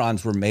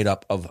microns were made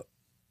up of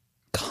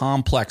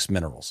complex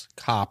minerals,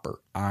 copper,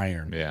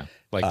 iron, Yeah.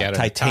 Like at an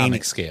titanium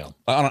atomic scale.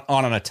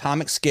 on an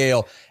atomic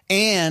scale.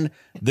 And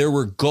there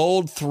were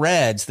gold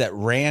threads that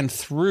ran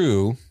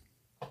through,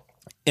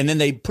 and then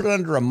they put it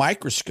under a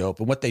microscope.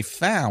 And what they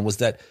found was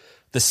that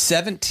the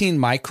 17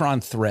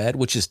 micron thread,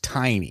 which is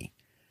tiny,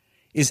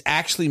 is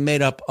actually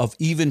made up of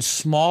even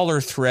smaller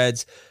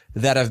threads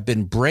that have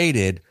been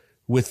braided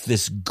with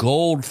this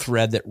gold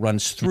thread that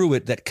runs through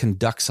it that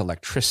conducts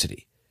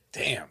electricity.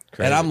 Damn.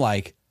 And I'm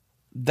like,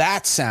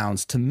 that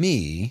sounds to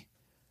me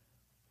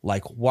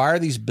like, why are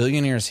these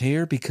billionaires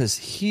here? Because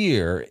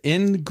here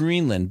in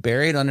Greenland,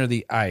 buried under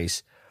the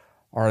ice,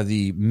 are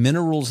the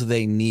minerals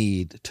they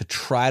need to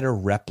try to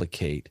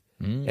replicate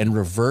and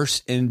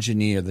reverse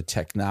engineer the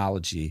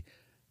technology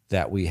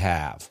that we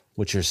have,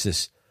 which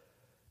is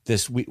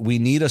we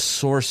need a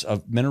source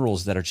of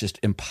minerals that are just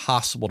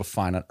impossible to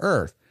find on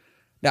Earth.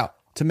 Now,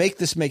 to make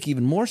this make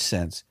even more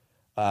sense,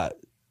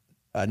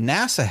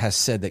 NASA has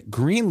said that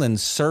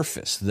Greenland's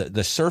surface,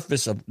 the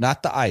surface of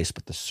not the ice,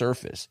 but the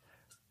surface,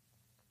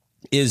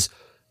 is,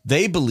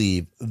 they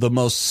believe, the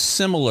most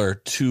similar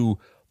to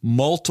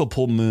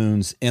multiple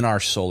moons in our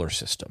solar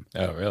system.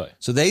 Oh, really?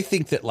 So they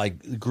think that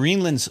like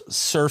Greenland's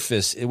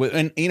surface,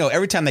 and you know,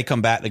 every time they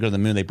come back, they go to the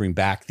moon, they bring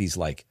back these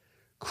like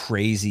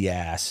crazy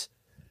ass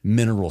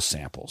mineral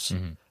samples.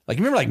 Like,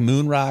 remember like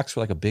moon rocks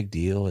were like a big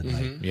deal, and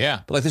like,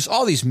 Yeah. but like there's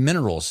all these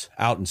minerals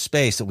out in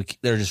space that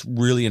they're just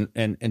really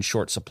in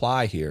short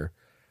supply here,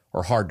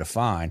 or hard to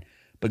find.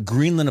 But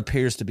Greenland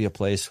appears to be a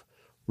place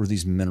where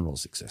these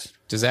minerals exist.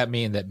 Does that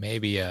mean that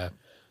maybe a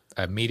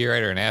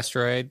meteorite or an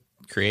asteroid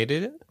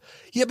created it?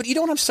 Yeah, but you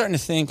know what I'm starting to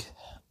think?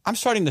 I'm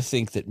starting to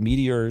think that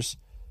meteorites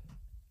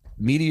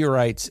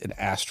and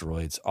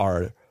asteroids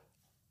are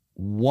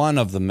one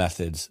of the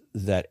methods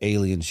that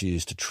aliens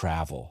use to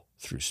travel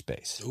through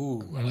space.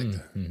 Ooh, I like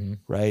that.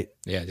 Right?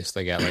 Yeah, just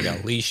they got like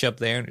a leash up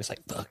there and just like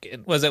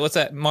fucking. What's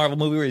that Marvel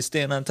movie where he's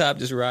standing on top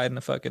just riding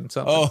a fucking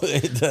something? Oh,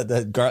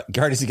 the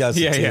Guardians of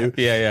the Galaxy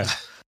 2. Yeah.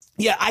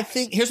 Yeah, I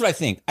think here's what I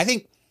think. I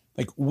think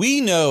like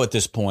we know at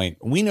this point,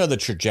 we know the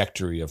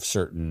trajectory of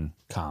certain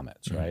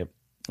comets, right?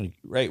 Like,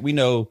 right? We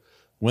know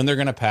when they're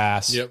going to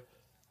pass, Yep.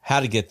 how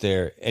to get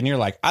there, and you're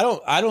like, I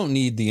don't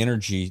need the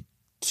energy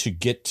to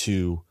get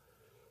to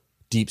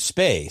deep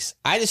space.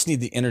 I just need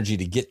the energy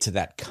to get to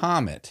that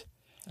comet.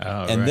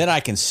 Oh, And right. then I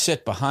can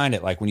sit behind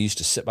it, like when you used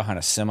to sit behind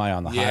a semi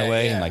on the Yeah,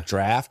 highway yeah. and like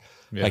draft.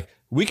 Yeah. Like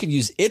we could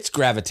use its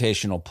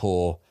gravitational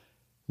pull.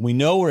 We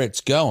know where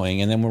it's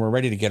going, and then when we're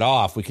ready to get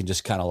off, we can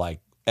just kind of like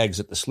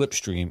exit the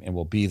slipstream, and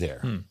we'll be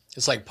there.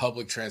 It's like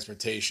public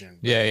transportation.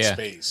 but Yeah, in yeah.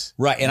 Space.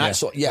 Right? And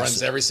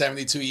Runs every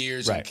 72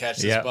 years. Right. You catch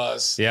this Yep.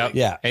 bus. Yeah. Like,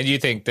 Yeah. And you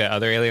think that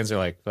other aliens are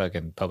like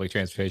fucking public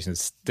transportation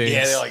stinks?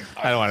 Yeah, they're like,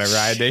 I don't want to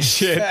ride this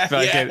shit.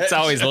 Fucking, it's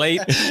always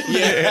late.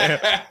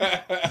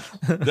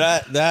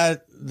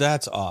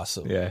 that's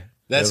awesome. Yeah.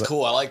 That's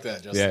cool. I like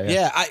that, Justin.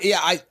 Yeah.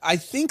 I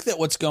think that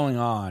what's going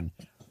on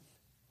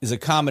is a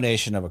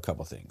combination of a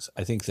couple things.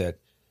 I think that,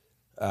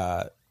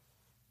 and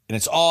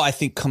it's all I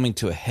think coming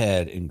to a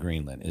head in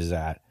Greenland, is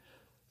that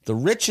the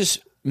richest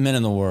men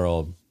in the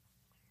world,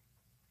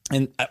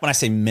 and when I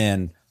say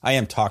men, I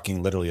am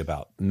talking literally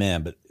about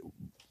men, but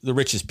the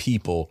richest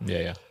people,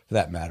 Yeah. for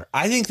that matter,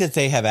 I think that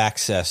they have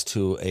access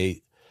to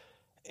a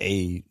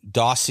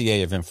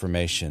dossier of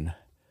information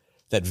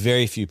that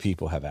very few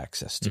people have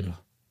access to.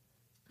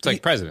 It's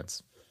like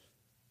presidents.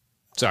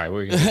 Sorry, what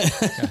were you gonna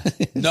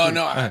say? No,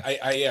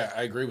 I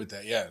agree with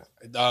that. Yeah.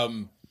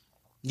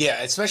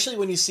 Yeah, especially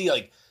when you see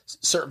like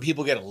certain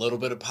people get a little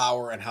bit of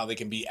power and how they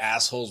can be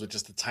assholes with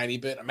just a tiny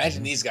bit.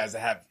 Imagine these guys that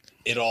have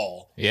it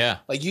all. Yeah.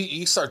 Like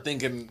you start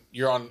thinking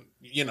you're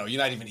you're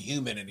not even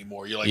human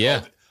anymore. You're like,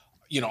 Yeah.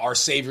 oh, our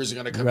saviors are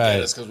going to come Right.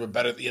 get us because we're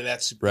better. Yeah,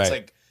 that's Right. it's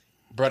like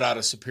bred out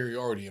of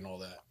superiority and all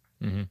that.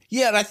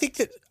 Yeah, and I think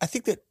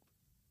that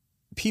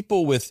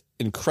people with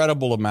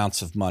incredible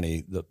amounts of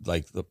money,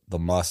 the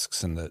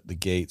Musks and the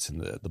Gates and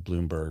the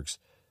Bloombergs,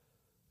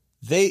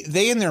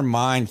 they in their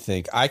mind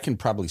think I can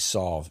probably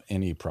solve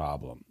any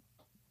problem,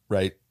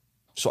 right?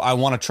 So I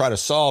want to try to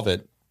solve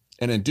it,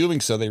 and in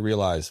doing so, they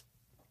realize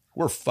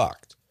we're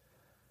fucked,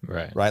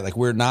 Right. right? Like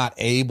we're not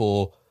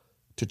able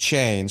to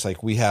change.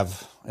 Like we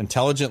have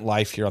intelligent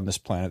life here on this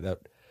planet that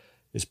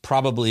is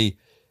probably,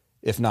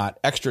 if not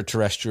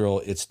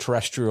extraterrestrial, it's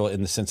terrestrial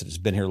in the sense that it's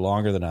been here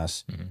longer than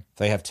us.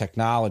 They have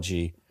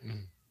technology.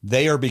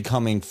 They are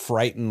becoming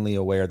frighteningly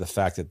aware of the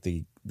fact that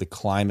the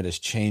climate is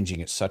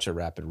changing at such a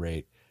rapid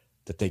rate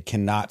that they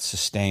cannot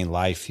sustain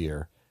life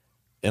here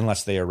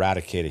unless they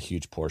eradicate a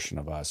huge portion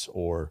of us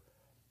or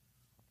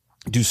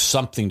do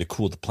something to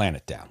cool the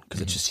planet down because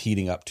it's just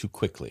heating up too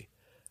quickly,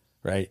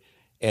 right?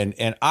 And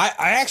I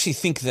actually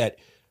think that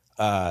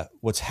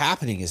what's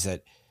happening is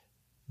that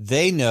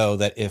they know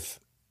that if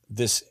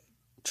this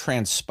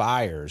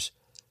transpires,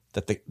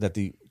 that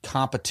the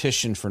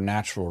competition for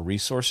natural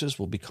resources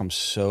will become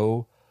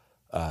so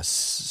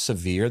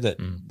severe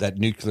that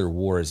nuclear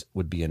war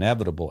would be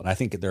inevitable. And I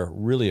think that they're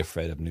really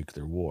afraid of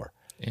nuclear war.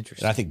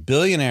 Interesting. And I think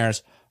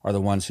billionaires are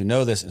the ones who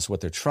know this. And so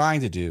what they're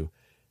trying to do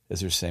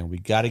is they're saying, we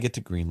got to get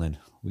to Greenland.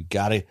 We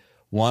got to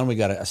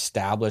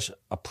establish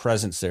a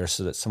presence there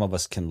so that some of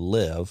us can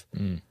live,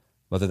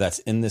 whether that's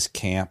in this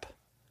camp,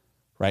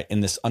 right,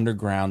 in this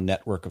underground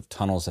network of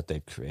tunnels that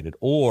they've created,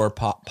 or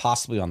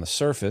possibly on the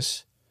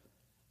surface.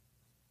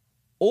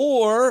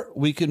 Or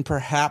we can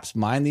perhaps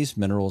mine these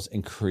minerals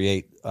and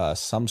create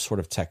some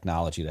sort of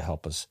technology to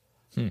help us,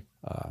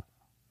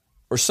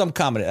 or some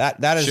combination.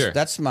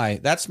 That's my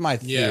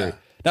theory. Yeah.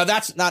 Now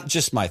that's not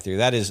just my theory.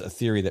 That is a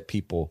theory that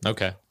people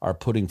Okay. are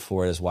putting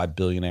forward as why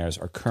billionaires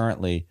are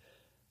currently,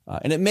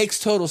 and it makes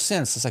total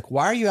sense. It's like,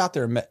 why are you out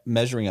there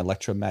measuring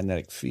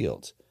electromagnetic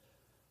fields?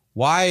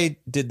 Why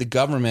did the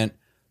government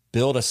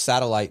build a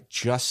satellite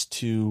just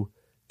to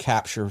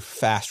capture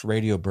fast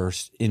radio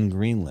bursts in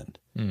Greenland?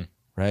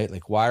 Right?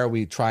 Like, why are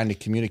we trying to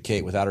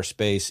communicate with outer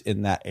space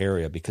in that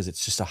area? Because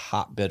it's just a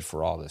hotbed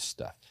for all this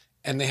stuff.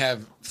 And they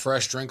have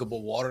fresh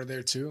drinkable water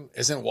there too.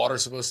 Isn't water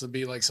supposed to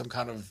be like some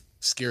kind of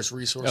scarce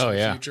resource Oh, in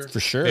the yeah. future? For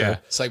sure. Yeah.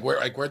 It's like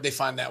where'd they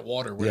find that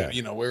water? Where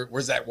Yeah.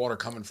 where's that water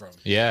coming from?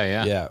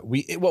 Yeah. Yeah.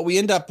 What we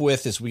end up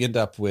with is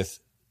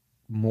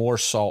more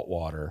salt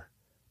water,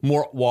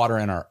 more water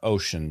in our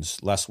oceans,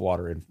 less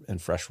water in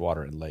fresh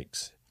water in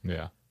lakes.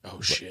 Yeah. Oh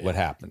shit. What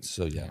happens?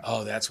 So yeah.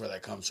 Oh, that's where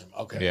that comes from.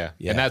 Okay. Yeah.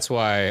 Yeah. And that's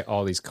why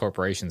all these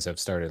corporations have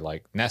started,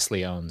 like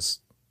Nestle owns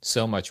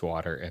so much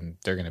water and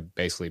they're going to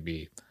basically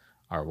be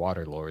our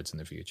water lords in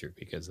the future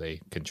because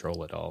they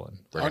control it all. And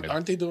we're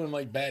Aren't they doing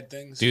like bad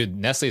things? dude,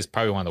 Nestle is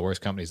probably one of the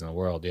worst companies in the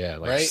world. Yeah,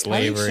 like Right?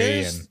 slavery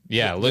serious?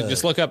 and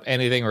just look up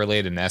anything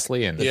related to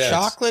Nestle and Yeah.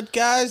 Chocolate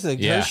guys, the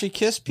Yeah. Hershey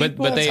Kiss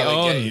people. but they That's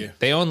how they get own you.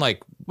 they own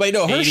like wait,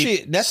 no, 80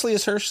 Hershey. Nestle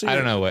is Hershey. I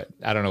don't know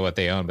what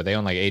they own, but they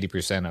own like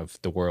 80% of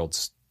the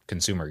world's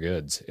consumer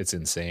goods. It's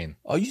insane.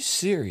 Are you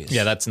serious?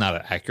 Yeah, that's not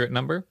an accurate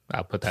number.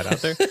 I'll put that out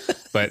there.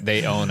 But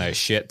they own a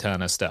shit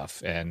ton of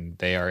stuff, and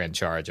they are in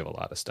charge of a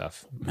lot of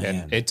stuff.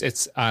 Man. And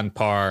it's on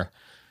par.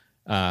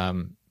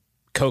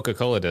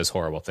 Coca-Cola does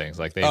horrible things.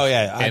 Like they. Oh,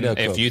 yeah, I and know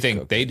if you think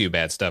Coke. they do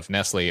bad stuff,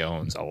 Nestle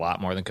owns a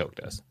lot more than Coke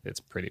does. It's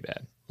pretty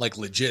bad. Like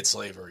legit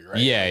slavery, right?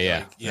 Yeah, yeah,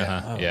 Like, yeah.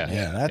 uh-huh, yeah,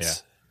 Yeah,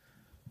 that's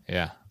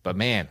yeah. But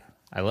man,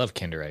 I love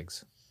Kinder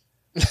eggs.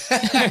 You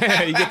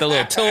get the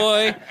little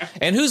toy,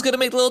 and who's gonna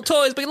make the little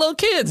toys? But little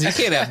kids. You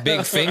can't have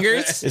big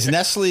fingers. is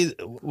Nestle.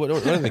 What are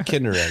the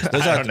Kinder eggs?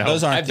 Those I aren't. don't know.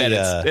 Those aren't I bet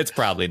the. it's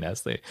probably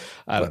Nestle.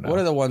 I don't know. What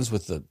are the ones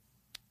with the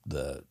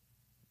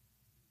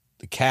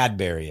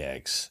Cadbury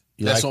eggs?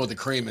 You That's like- the one with the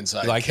cream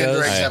inside. you like Kinder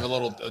those? eggs Yeah. have a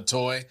little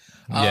toy.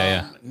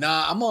 Yeah.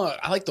 Nah,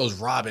 I like those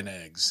Robin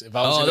eggs. If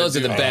I was Oh, gonna those are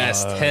do the it.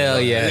 best. Hell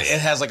It yes.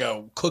 has like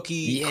a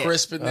cookie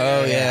crisp in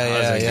there. Oh, yeah, I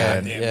was yeah, like, yeah,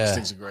 God damn, yeah. those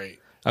things are great.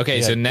 Okay,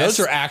 Yeah, so those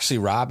are actually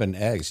robin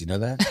eggs. You know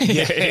that?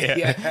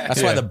 yeah.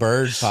 That's why the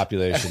bird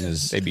population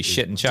is. They'd be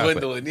shitting chocolate.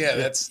 Dwindling. Yeah,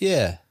 that's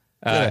Yeah.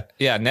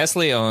 Yeah,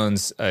 Nestle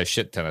owns a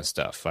shit ton of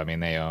stuff. I mean,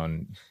 they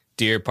own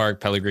Deer Park,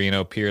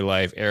 Pellegrino, Pure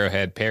Life,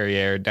 Arrowhead,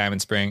 Perrier,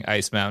 Diamond Spring,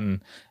 Ice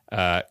Mountain,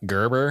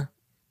 Gerber.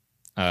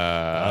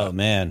 Oh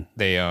man.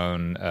 They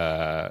own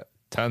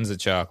tons of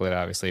chocolate,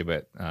 obviously,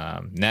 but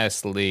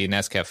Nestle,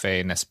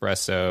 Nescafe,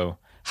 Nespresso,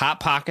 Hot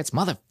Pockets,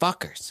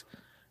 motherfuckers.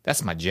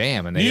 That's my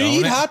jam, and they You own eat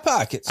it. Hot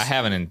Pockets. I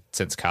haven't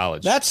since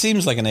college. That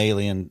seems like an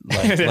alien.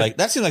 Like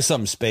that seems like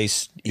something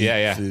space. Eat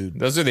yeah. Food.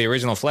 Those are the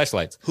original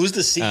fleshlights. who's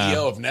the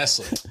CEO of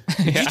Nestle?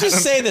 Did you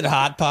just say that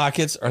Hot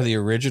Pockets are the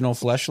original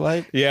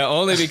Fleshlight? Yeah,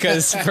 only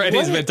because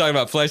Freddie's been talking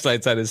about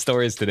fleshlights on his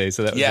stories today,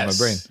 so that was Yes.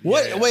 in my brain.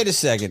 What? Yeah. Wait a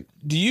second.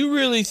 Do you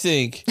really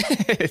think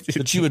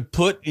that you would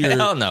put your?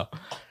 Hell no.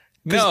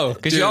 No,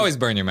 because you always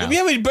burn your mouth.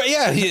 Yeah, but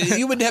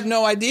you would have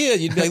no idea.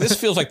 You'd be like, "This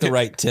feels like the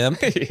right temp,"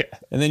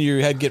 and then your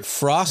head get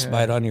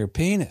frostbite on your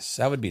penis.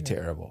 That would be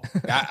terrible.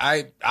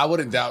 I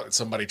wouldn't doubt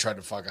somebody tried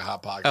to fuck a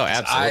Hot Pocket. Oh,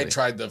 absolutely. I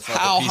tried to fuck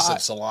How a piece hot?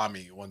 of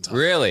salami one time.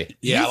 Really?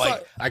 Yeah, You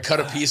like I cut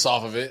a piece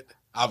off of it.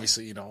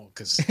 Obviously,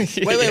 because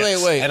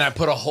Wait. and I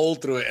put a hole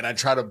through it, and I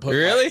tried to put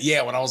Really?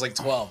 when I was like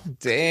 12,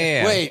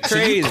 Damn. Wait, so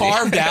crazy. you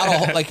carved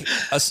out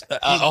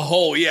a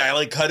hole. Yeah, I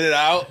like cut it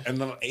out, and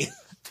then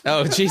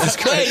Oh, Jesus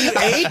Christ.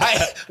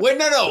 wait,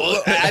 no,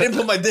 I didn't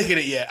put my dick in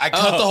it yet. I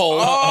cut the hole.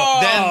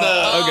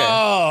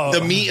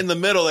 Then the meat in the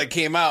middle that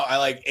came out, I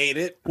like ate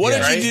it. What did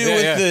right? you do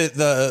with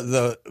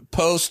the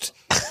post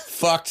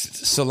fucked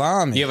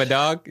salami? You have a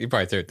dog? You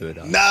probably threw it to the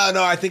dog.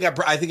 No, I think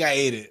I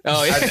ate it.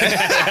 Oh,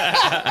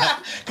 yeah.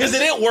 Because it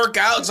didn't work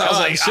out, so I was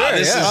like, sure,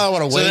 this yeah. is, I don't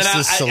wanna so then waste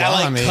this I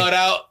salami. like cut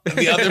out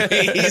the other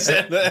piece,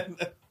 and then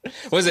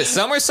Was it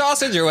summer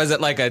sausage or was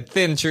it like a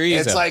thin chorizo?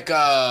 it's like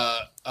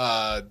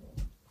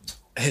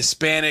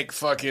Hispanic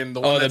fucking the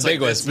one oh, the that's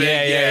big like ones. this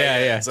big.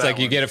 Yeah. It's that like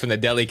you one. get it from the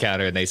deli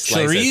counter and they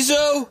slice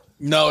Chorizo?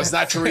 No, it's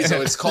not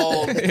chorizo. It's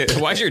called it.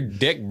 Why's your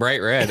dick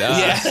bright red?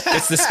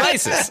 It's the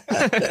spices.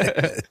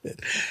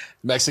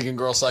 Mexican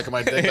girl sucking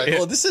my dick. Like,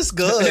 oh, this is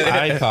good.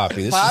 Hi,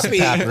 Poppy. This Poppy.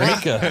 is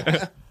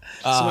paprika.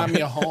 This reminds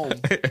me of home.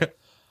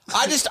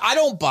 I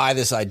don't buy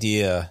this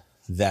idea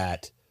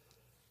that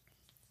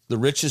the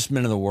richest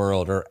men in the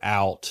world are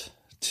out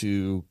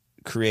to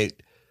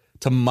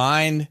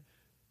mine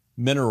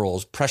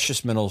minerals,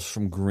 precious minerals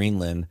from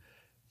Greenland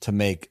to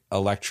make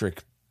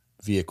electric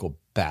vehicle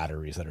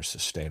batteries that are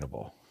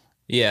sustainable.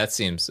 Yeah, it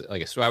seems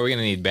like it's why we're going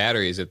to need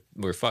batteries if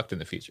we're fucked in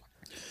the future.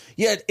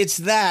 Yeah, it's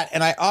that.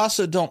 And I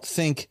also don't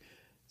think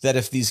that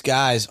if these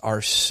guys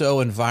are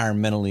so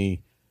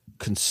environmentally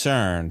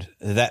concerned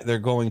that they're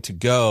going to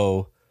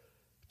go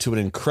to an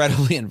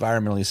incredibly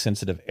environmentally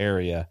sensitive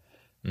area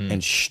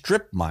and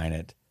strip mine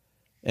it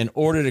in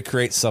order to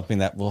create something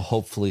that will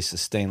hopefully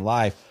sustain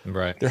life.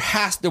 Right.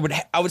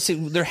 I would say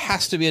there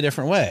has to be a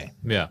different way,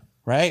 Yeah.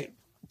 right?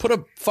 Put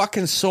a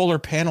fucking solar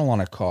panel on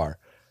a car.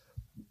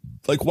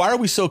 Like, why are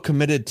we so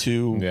committed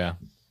to? Yeah.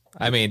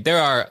 I mean, there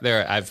are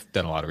I've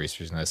done a lot of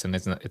research on this and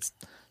it's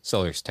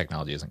solar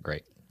technology isn't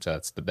great. So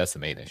that's the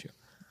main issue.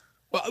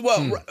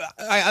 Well,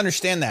 I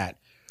understand that.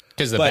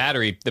 Because the But-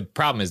 battery, the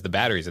problem is the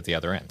battery's at the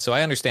other end. So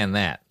I understand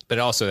that, but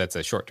also that's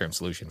a short-term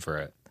solution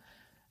for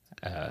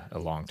a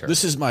long-term.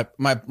 This is my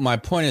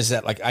point is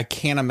that, like, I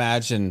can't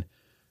imagine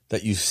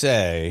that you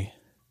say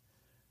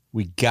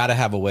we got to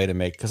have a way to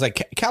make, because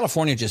like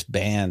California just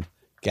banned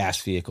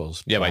gas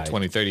vehicles. by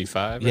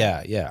 2035.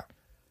 Yeah.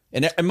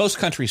 And most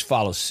countries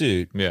follow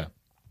suit. Yeah.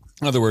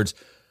 In other words,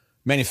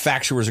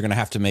 manufacturers are going to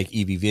have to make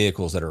EV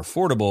vehicles that are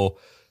affordable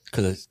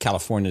because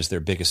California is their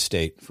biggest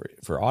state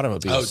for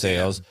automobile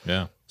sales.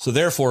 Yeah. So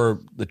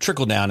therefore, the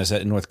trickle down is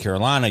that in North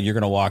Carolina, you're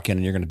going to walk in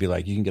and you're going to be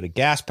like, you can get a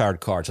gas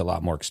powered car, it's a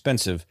lot more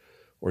expensive,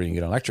 or you can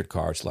get an electric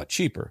car, it's a lot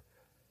cheaper.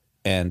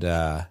 And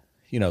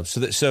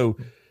so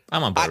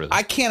I'm on board with it.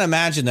 I can't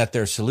imagine that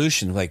their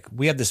solution, like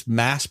we have this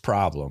mass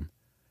problem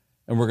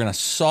and we're going to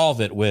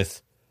solve it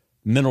with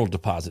mineral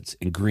deposits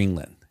in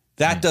Greenland.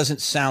 That doesn't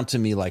sound to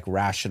me like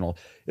rational.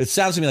 It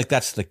sounds to me like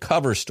that's the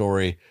cover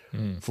story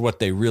for what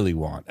they really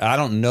want. I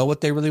don't know what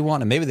they really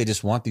want. And maybe they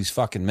just want these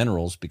fucking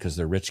minerals because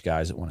they're rich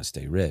guys that want to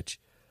stay rich.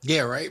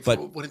 Yeah, right. But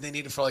what did they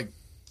need it for? Like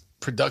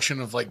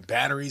production of like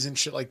batteries and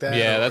shit like that.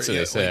 Yeah, Or- that's what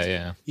they say. like-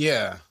 Yeah.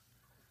 Yeah,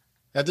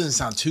 that doesn't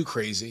sound too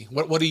crazy.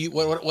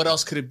 What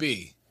else could it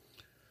be?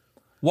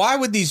 Why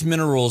would these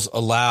minerals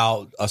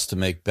allow us to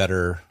make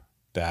better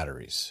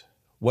batteries?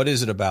 What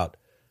is it about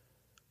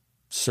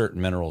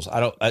certain minerals?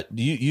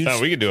 You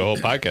Oh, we could do a whole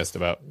podcast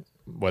about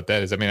what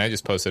that is. I mean, I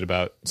just posted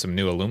about some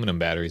new aluminum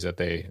batteries that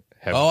they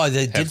have. Oh,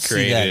 they have did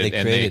see that. They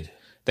and created.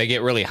 They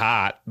get really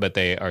hot, but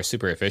they are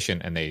super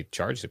efficient and they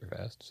charge super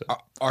fast. So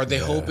Are they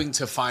hoping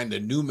to find a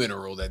new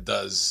mineral that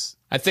does?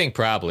 I think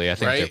probably. I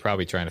think they're Right?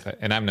 probably trying to find.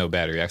 And I'm no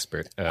battery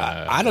expert.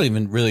 I don't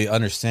even really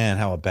understand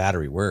how a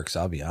battery works.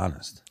 I'll be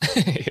honest.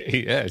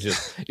 Yeah,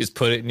 just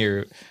put it in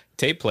your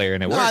tape player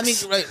and it No, works.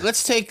 I mean, right,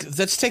 let's take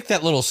that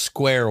little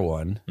square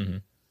one,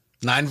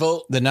 9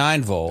 volt. the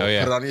 9 volt. oh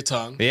yeah. Put it on your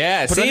tongue.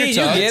 Yeah, Put it on see, your you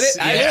tongue. get it.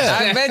 Yeah.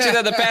 I mentioned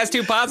that the past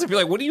 2 pods, and you're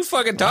like, "What are you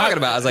fucking talking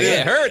about?" I was like,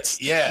 "Yeah, it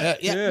hurts." Yeah.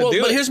 Yeah, Yeah, well,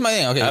 do but it. here's my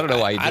thing. Okay, I don't know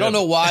why you I do don't it.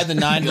 know why the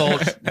 9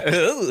 volt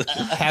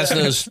has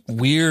those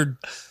weird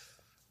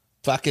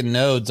fucking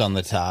nodes on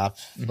the top.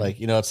 Like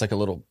it's like a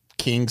little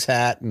king's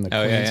hat and the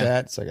Oh, queen's yeah.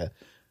 hat. It's like it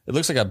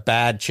looks like a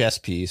bad chess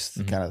piece,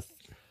 kind of.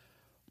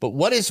 But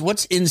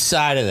what's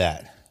inside of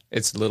that?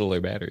 It's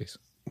littler batteries.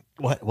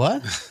 What?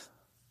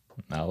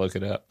 I'll look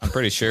it up. I'm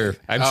pretty sure.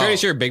 I'm pretty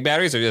sure big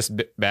batteries are just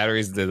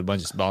batteries. There's a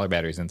bunch of smaller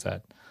batteries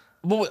inside.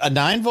 Well, a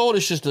 9 volt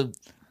is just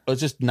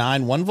just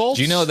 9 1 volts.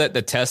 Do you know that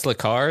the Tesla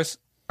cars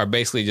are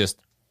basically just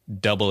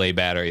AA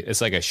battery?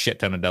 It's like a shit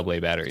ton of AA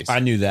batteries. I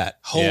knew that.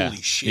 Holy yeah.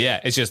 shit. Yeah,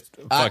 it's just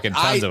fucking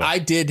tons of them. I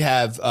did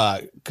have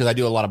because I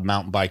do a lot of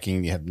mountain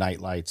biking. You have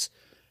night lights,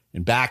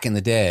 and back in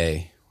the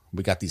day,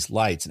 we got these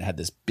lights and it had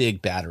this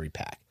big battery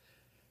pack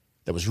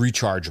that was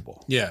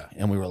rechargeable. Yeah.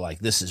 and we were like,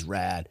 "This is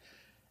rad."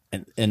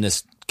 And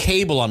this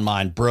cable on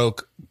mine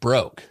broke.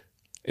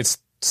 It's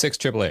 6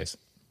 AAAs.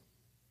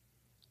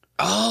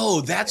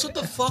 Oh, that's what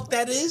the fuck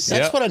that is.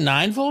 That's Yep. what a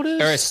 9 volt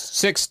is. Or it's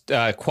 6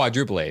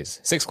 quadruple A's.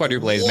 6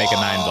 quadruple A's make a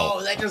 9 volt.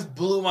 Oh, that just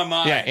blew my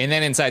mind. Yeah, and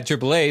then inside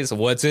triple A's,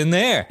 what's in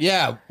there?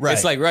 Yeah, right.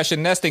 It's like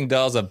Russian nesting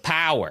dolls of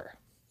power.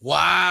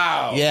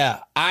 Wow. Yeah,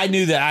 I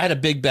knew that. I had a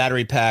big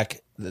battery pack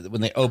that when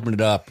they opened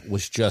it up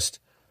was just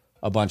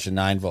a bunch of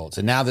 9 volts,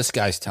 and now this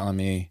guy's telling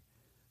me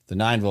the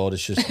 9 volt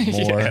is just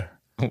more. Yeah.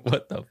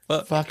 What the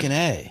fuck? Fucking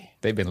A.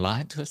 They've been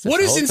lying to us. This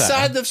What is whole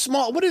inside time. the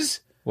small? What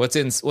is? What's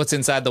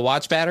inside the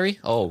watch battery?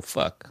 Oh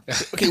fuck!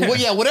 Okay, well,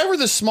 yeah, whatever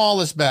the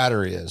smallest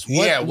battery is.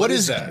 What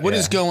is that? What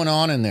is going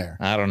on in there?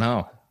 I don't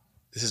know.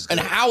 This is And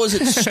good. how is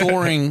it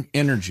storing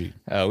energy?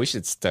 We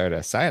should start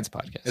a science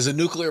podcast. Is a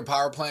nuclear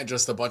power plant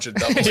just a bunch of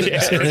double A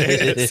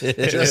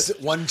batteries?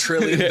 Just 1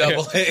 trillion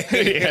double A.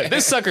 Yeah,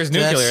 this sucker's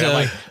nuclear. That's, I'm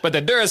like, but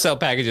the Duracell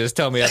packages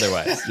tell me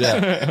otherwise.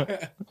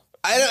 Yeah.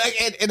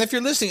 And if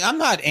you're listening, I'm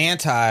not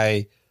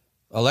anti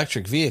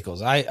electric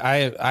vehicles.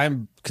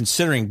 I'm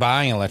considering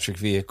buying an electric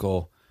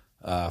vehicle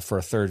for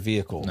a third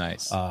vehicle.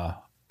 Nice.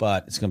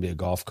 But it's going to be a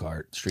golf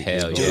cart. Street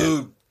Hell vehicle. yeah.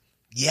 Dude.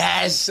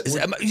 Yes.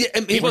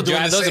 People doing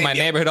drive the those in same. my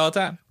neighborhood all the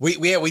time.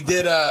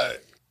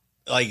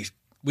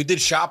 We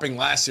did shopping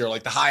last year.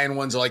 Like the high end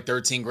ones are like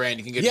 13 grand.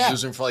 You can get Yeah.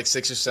 used them for like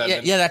 6 or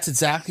 7. Yeah, that's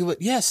exactly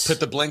what. Yes. Put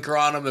the blinker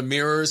on them, the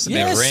mirrors, the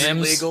Yes. rims,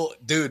 Rims. legal,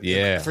 dude.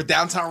 Yeah. For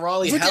downtown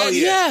Raleigh, But hell that-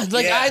 yeah.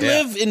 Like I Yeah.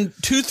 live in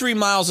 2-3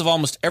 miles of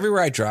almost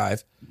everywhere I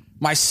drive.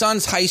 My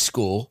son's high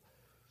school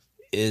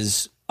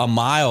is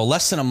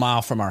less than a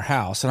mile from our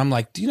house. And I'm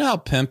like, do you know how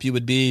pimp you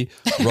would be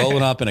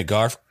rolling up in a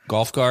golf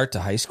cart to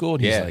high school?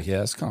 And he's Yeah. like,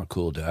 yeah, it's kind of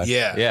cool, Dad.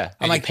 Yeah. Yeah, and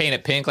I'm you like- paint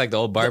it pink like the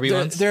old Barbie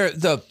ones.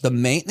 The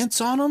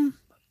maintenance on them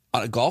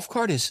on a golf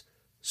cart is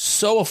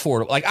so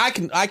affordable. Like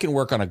I can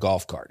work on a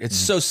golf cart. It's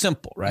so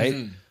simple, right?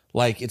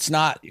 Like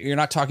you're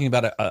not talking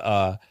about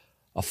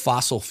a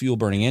fossil fuel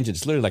burning engine.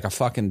 It's literally like a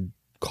fucking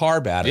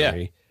car battery.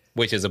 Yeah,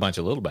 which is a bunch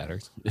of little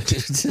batteries.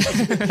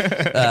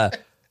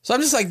 So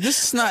I'm just like,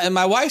 this is not. And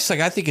my wife's like,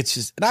 I think it's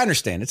just. And I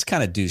understand it's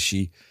kind of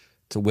douchey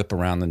to whip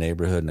around the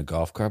neighborhood in a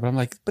golf cart, but I'm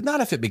like, but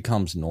not if it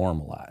becomes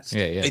normalized.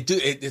 Yeah, yeah.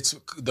 It's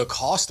the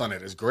cost on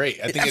it is great.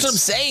 I think That's what I'm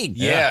it's saying.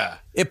 Yeah.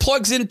 It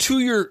plugs into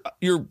your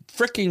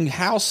freaking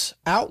house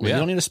outlet. Yeah. You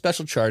don't need a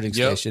special charging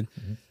station.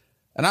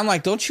 And I'm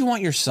like, don't you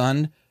want your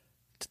son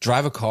to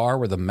drive a car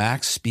where the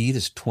max speed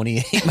is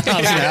 28 miles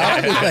an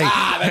hour? Like,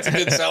 That's a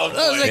good selling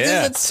I was like, point.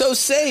 that's so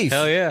safe.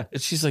 Hell yeah.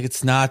 And she's like,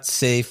 it's not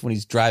safe when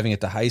he's driving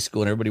at the high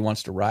school and everybody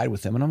wants to ride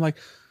with him. And I'm like,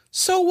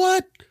 so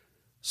what?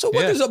 So what?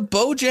 Yeah. There's a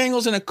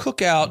Bojangles and a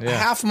cookout a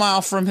half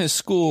mile from his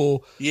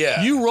school.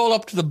 Yeah. You roll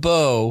up to the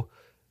Bo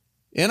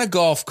in a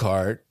golf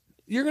cart.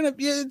 You're gonna.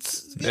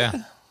 Yeah.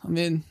 I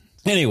mean,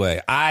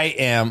 anyway, I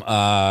am.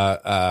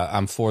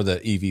 I'm for the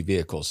EV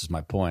vehicles. Is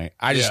my point.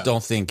 I just Yeah.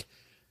 don't think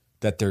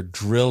that they're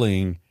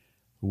drilling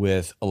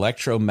with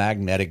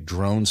electromagnetic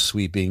drone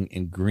sweeping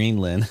in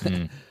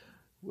Greenland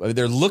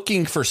They're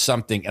looking for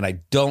something, and I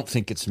don't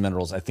think it's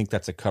minerals. I think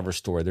that's a cover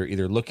story. They're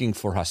either looking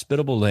for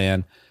hospitable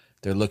land,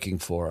 they're looking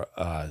for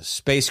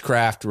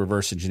spacecraft to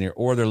reverse engineer,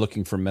 or they're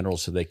looking for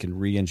minerals so they can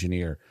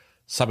re-engineer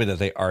something that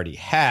they already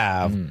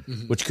have,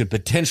 which could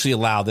potentially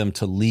allow them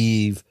to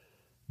leave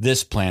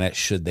this planet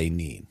should they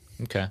need.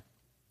 Okay.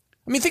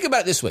 I mean, think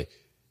about it this way.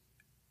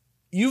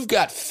 You've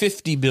got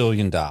 $50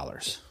 billion.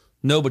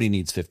 Nobody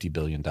needs $50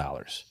 billion,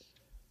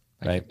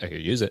 right? I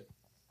could use it,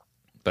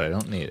 but I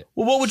don't need it.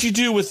 Well, what would you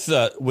do with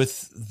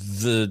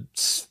the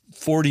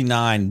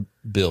 $49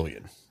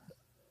 billion?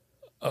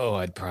 Oh,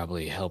 I'd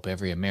probably help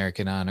every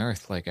American on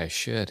Earth like I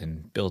should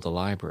and build a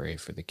library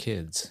for the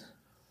kids.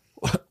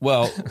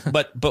 Well,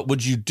 but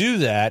would you do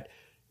that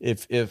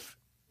if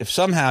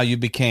somehow you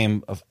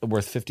became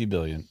worth $50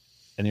 billion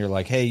and you're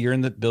like, hey, you're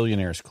in the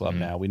billionaires club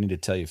now. We need to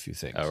tell you a few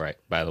things. Oh, right.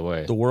 By the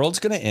way, The world's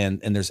going to end,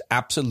 and there's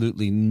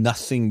absolutely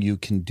nothing you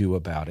can do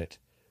about it.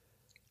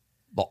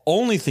 The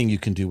only thing you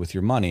can do with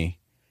your money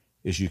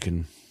is you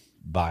can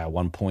buy a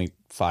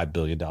 $1.5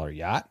 billion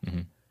yacht.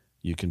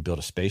 You can build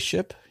a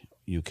spaceship.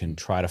 You can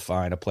try to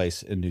find a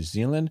place in New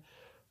Zealand,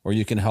 or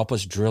you can help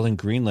us drill in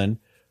Greenland,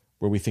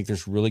 where we think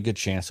there's really good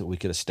chance that we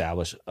could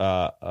establish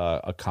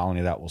a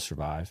colony that will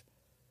survive.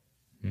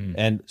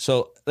 And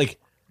so, like,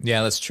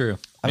 yeah, that's true.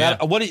 I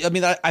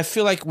mean, I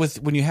feel like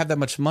when you have that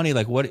much money,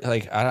 like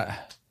I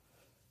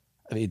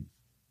mean,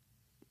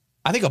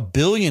 I think $1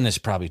 billion is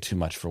probably too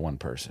much for one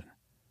person.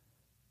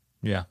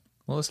 Yeah.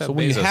 Well, let's have So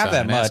when you Bezos have on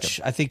that and ask much,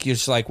 him. I think you're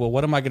just like, well,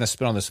 what am I going to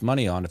spend all this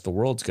money on if the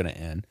world's going to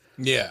end?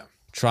 Yeah.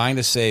 Trying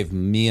to save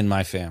me and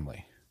my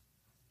family.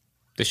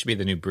 This should be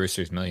the new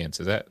Brewster's Millions.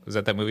 Was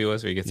that movie where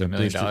he gets $1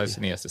 million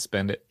and he has to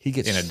spend it He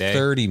gets in a day?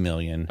 $30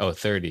 million Oh,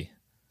 30.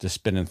 to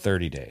spend in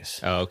 30 days.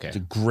 Oh, okay. It's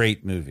a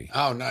great movie.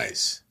 Oh,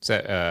 nice. Is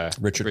that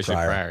Richard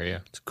Pryor. Yeah.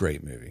 It's a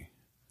great movie.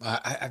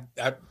 I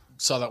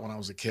saw that when I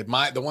was a kid.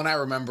 The one I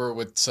remember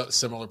with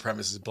similar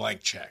premise is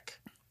Blank Check.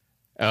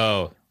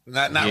 Oh,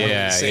 Not really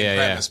Yeah, the same yeah,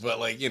 premise, but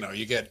like, you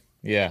get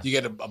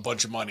a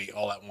bunch of money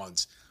all at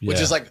once, which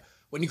Yeah. is like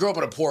when you grow up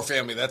in a poor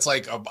family, that's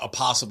like a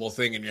possible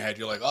thing in your head.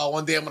 You're like, oh,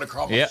 one day I'm going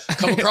to Yeah.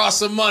 come across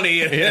some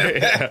money,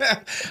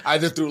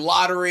 either through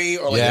lottery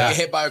or like Yeah. you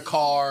get hit by a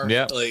car.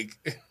 Yeah. Like,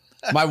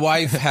 My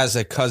wife has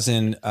a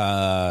cousin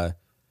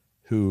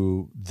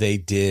who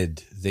they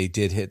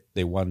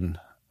won,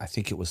 I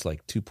think it was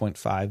like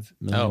 $2.5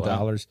 million. Oh,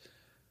 wow.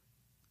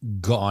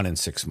 Gone in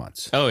 6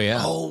 months. Oh,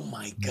 yeah. oh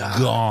my god,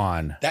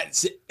 Gone.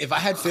 that's it. If I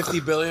had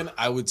 $50 billion,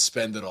 I would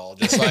spend it all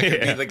just so I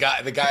could be the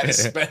guy to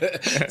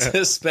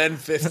spend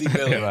 $50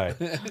 billion. Right.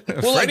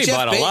 Freddie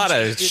bought a lot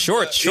of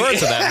shorts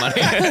of that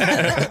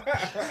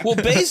money. Well,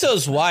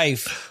 Bezos'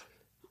 wife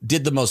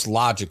did the most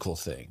logical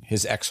thing.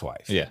 His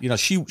ex-wife. Yeah. You know,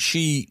 she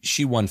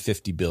won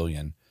 $50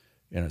 billion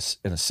in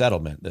a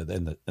settlement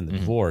in the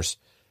divorce,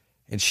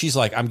 and she's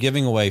like, I'm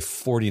giving away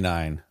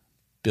 $49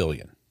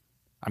 billion.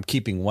 I'm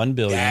keeping $1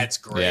 billion. That's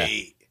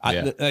great.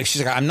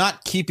 She's like, I'm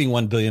not keeping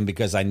 $1 billion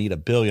because I need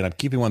 $1 billion. I'm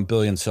keeping $1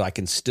 billion so I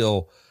can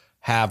still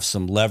have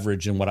some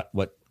leverage in what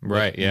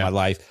Right, in yeah. my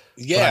life.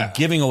 Yeah. But I'm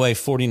giving away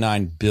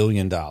 $49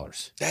 billion.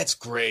 That's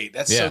great.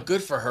 That's Yeah. so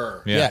good for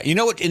her. Yeah. You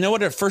know what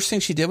the first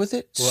thing she did with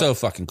it? So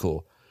fucking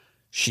cool.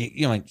 She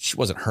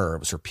wasn't her,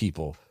 it was her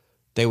people.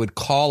 They would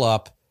call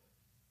up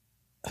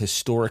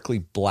historically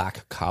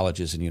black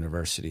colleges and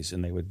universities,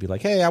 and they would be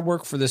like, hey, I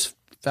work for this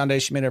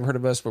foundation. You may never heard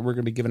of us, but we're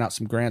going to be giving out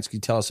some grants. Can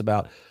you tell us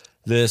about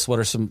this? What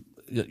are some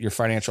your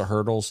financial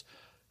hurdles?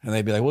 And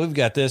they'd be like, well, we've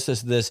got this.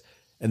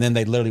 And then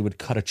they literally would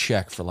cut a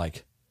check for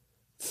like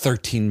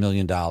 $13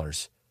 million.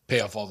 Pay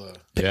off all the.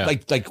 Yeah.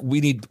 Like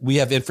we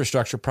have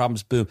infrastructure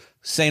problems. Boom.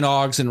 St.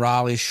 Aug's in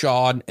Raleigh,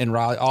 Shaw in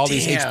Raleigh, all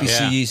these Damn.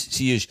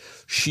 HBCUs.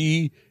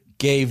 She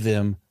gave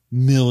them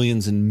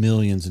millions and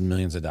millions and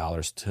millions of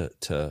dollars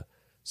to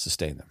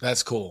sustain them.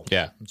 That's cool.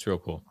 Yeah, it's real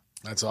cool.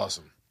 That's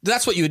awesome.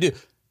 That's what you would do.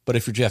 But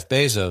if you're Jeff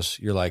Bezos,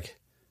 you're like,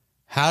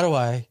 how do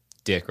I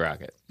Dick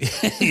Rocket.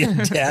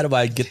 how do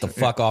I get the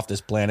fuck off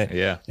this planet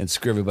Yeah. and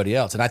screw everybody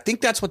else? And I think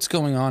that's what's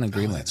going on in Oh,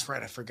 Greenland. that's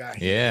right. I forgot.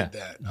 He Yeah. did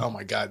that. Oh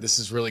my God, this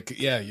is really.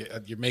 Yeah,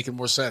 you're making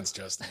more sense,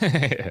 Justin.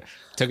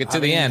 Took it to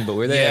the end, but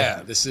we're there.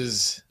 Yeah, this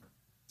is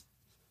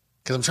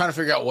because I'm trying to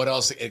figure out what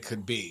else it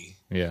could be,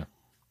 Yeah.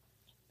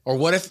 or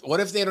what if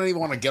they don't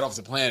even want to get off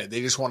the planet? They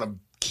just want to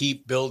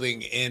keep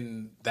building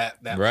in that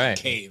Right.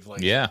 cave.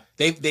 Like, Yeah.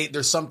 they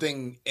there's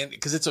something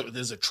because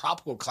there's a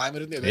tropical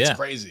climate in there that's Yeah.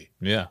 crazy.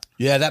 Yeah.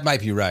 Yeah, that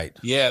might be right.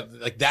 Yeah,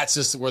 like that's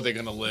just where they're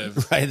gonna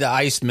live. Right, the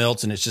ice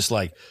melts and it's just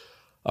like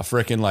a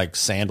freaking like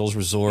sandals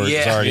resort is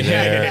Yeah. already Yeah.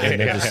 there, and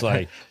they're just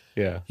like,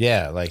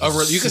 Yeah. like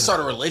You could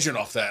start a religion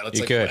off that. It's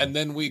You like, could. and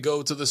then we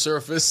go to the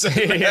surface.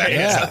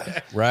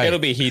 yeah, right, It'll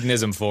be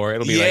hedonism for it.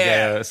 It'll be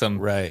Yeah. like some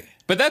right.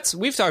 But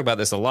we've talked about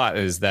this a lot,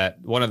 is that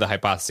one of the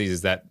hypotheses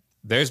is that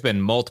there's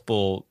been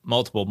multiple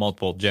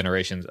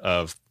generations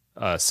of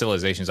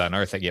civilizations on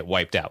Earth that get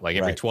wiped out. Like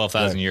every Right,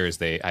 12,000 right. years,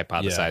 they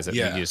hypothesize that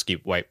Yeah. you just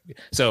keep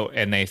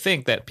and they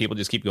think that people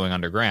just keep going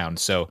underground.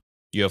 So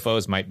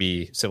UFOs might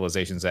be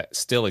civilizations that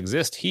still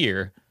exist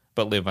here,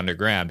 but live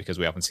underground because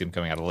we often see them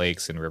coming out of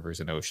lakes and rivers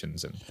and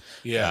oceans. And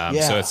Yeah.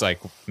 Yeah. So it's like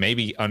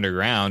maybe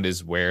underground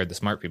is where the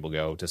smart people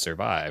go to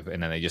survive.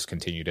 And then they just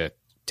continue to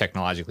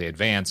technologically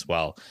advance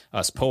while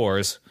us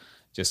poors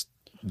just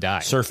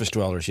die. Surface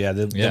dwellers,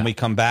 then we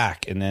come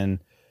back, and then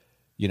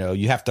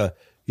you have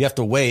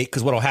to wait,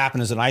 because what'll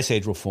happen is an ice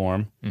age will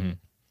form,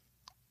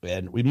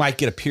 and we might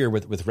get a pier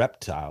with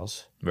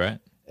reptiles, Right.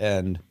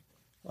 and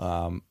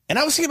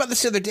I was thinking about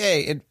this the other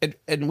day,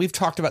 and we've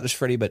talked about this,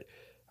 Freddie, but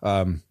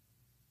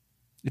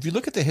if you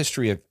look at the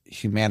history of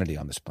humanity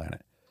on this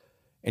planet,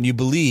 and you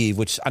believe,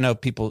 which I know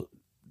people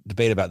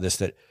debate about this,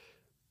 that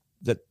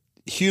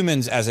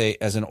humans as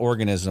an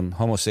organism,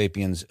 Homo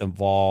sapiens,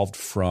 evolved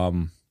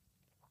from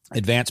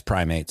advanced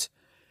primates,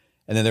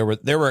 and then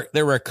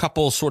there were a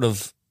couple sort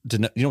of, you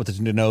know what the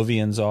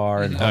Denovians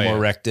are, and Homo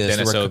erectus,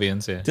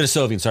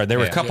 Denisovians, Sorry, there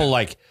were a couple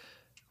like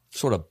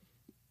sort of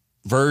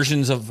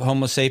versions of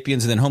Homo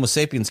sapiens, and then Homo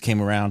sapiens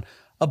came around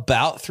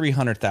about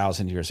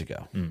 300,000 years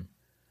ago.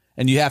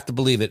 And you have to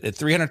believe it. At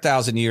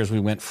 300,000 years, we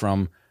went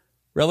from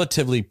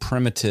relatively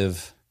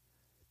primitive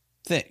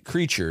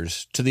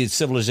creatures to the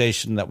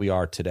civilization that we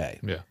are today.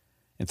 Yeah.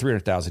 In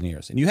 300,000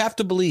 years. And you have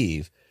to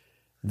believe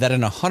that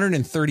in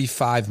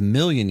 135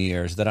 million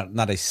years, that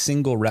not a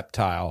single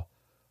reptile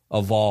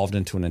evolved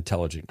into an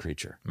intelligent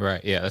creature.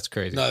 Right. Yeah, that's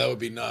crazy. No, that would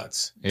be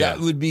nuts. Yeah. That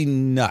would be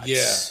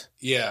nuts.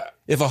 Yeah.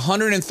 If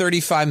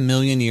 135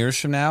 million years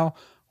from now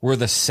we're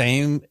the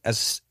same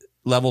as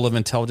level of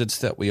intelligence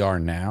that we are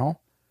now,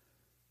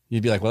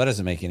 you'd be like, well, that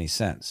doesn't make any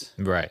sense.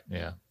 Right.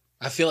 Yeah.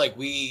 I feel like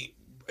we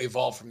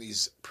evolved from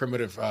these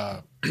primitive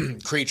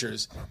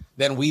creatures.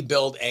 Then we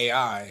build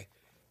AI.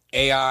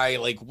 AI,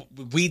 like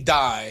we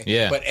die,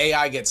 but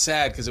AI gets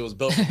sad because it was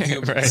built from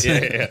humans.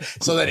 Right,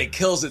 So that it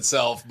kills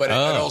itself, but it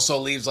also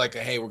leaves like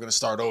hey, we're going to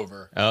start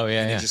over. Oh,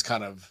 yeah, and yeah. It just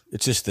kind of...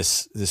 It's just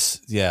this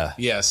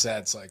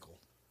sad cycle.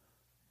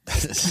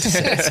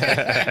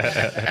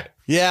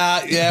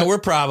 Yeah, we're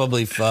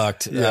probably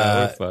fucked.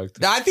 We're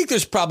fucked. I think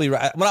there's probably,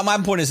 well, my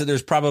point is that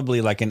there's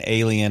probably like an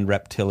alien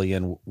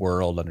reptilian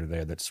world under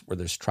there where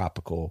there's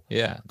tropical.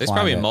 Yeah, there's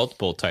climate. probably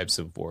multiple types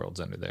of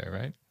worlds under there,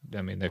 right?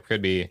 I mean, there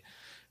could be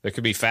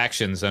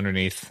factions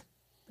underneath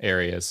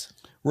areas.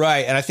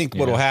 Right, and I think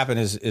what will happen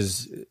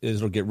is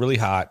it'll get really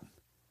hot.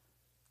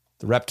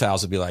 The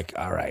reptiles will be like,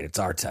 all right, it's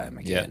our time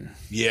again.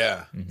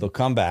 Yeah. They'll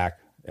come back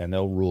and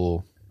they'll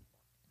rule,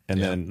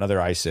 and then another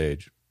ice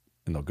age,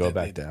 and they'll go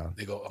back down.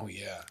 They go, oh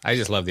yeah. I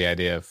just love the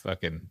idea of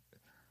fucking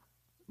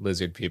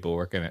lizard people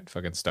working at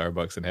fucking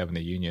Starbucks and having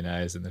to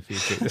unionize in the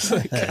future. Just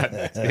like,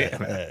 God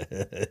damn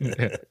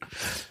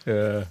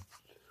it.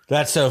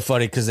 That's so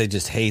funny because they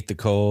just hate the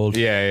cold.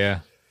 Yeah.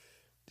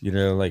 You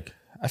know, like,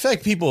 I feel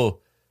like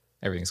people...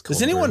 Everything's cold.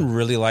 Does anyone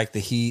really like the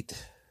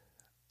heat?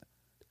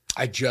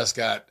 I just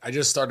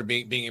started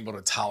being able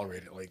to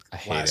tolerate it like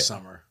hate last it.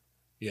 summer.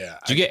 Yeah.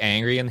 Do you get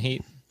angry in the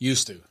heat?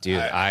 Used to. Dude,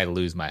 I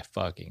lose my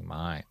fucking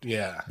mind.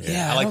 Yeah.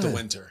 Yeah, I like I the love it.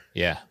 winter.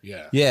 Yeah.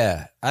 Yeah.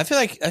 Yeah. I feel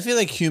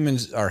like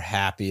humans are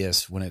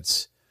happiest when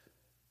it's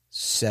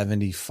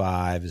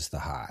 75 is the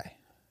high.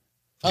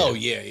 Oh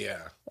yeah.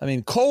 I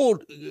mean,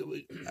 cold,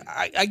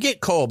 I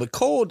get cold, but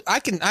cold, I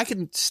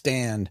can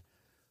stand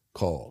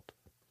cold,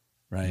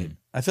 right?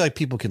 I feel like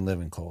people can live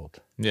in cold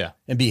Yeah.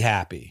 and be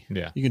happy.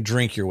 Yeah. You can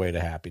drink your way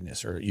to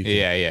happiness, or you can.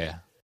 Yeah.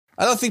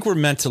 I don't think we're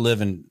meant to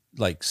live in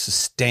like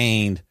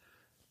sustained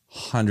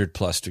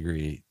 100+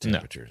 degree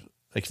temperatures.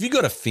 Like if you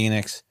go to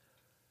Phoenix,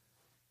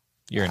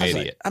 You're an I was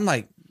like- idiot. I'm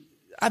like,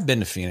 I've been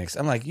to Phoenix.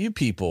 I'm like, you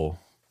people,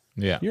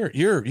 Yeah.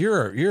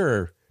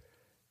 you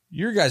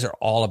guys are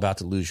all about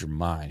to lose your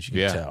minds. You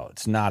can Yeah. tell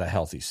it's not a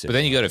healthy city. But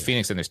then you go to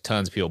Phoenix and there's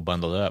tons of people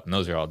bundled up, and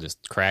those are all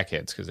just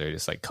crackheads because they're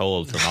just like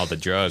cold from all the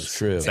drugs.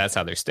 True. So that's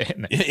how they're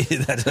staying there.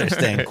 That's they're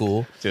staying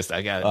cool. Just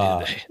I got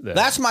to do that.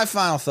 That's my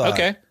final thought.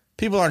 Okay.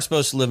 People aren't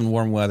supposed to live in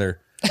warm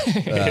weather,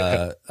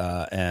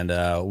 and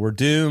we're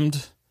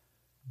doomed.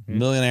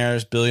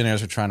 Millionaires,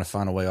 billionaires are trying to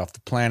find a way off the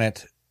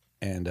planet,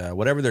 and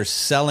whatever they're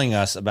selling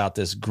us about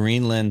this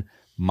Greenland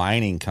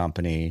mining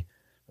company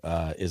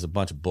is a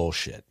bunch of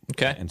bullshit.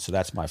 Okay. And so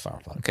that's my final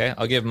thought. Okay,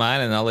 I'll give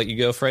mine and I'll let you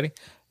go, Freddie.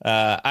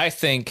 I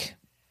think,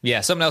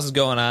 something else is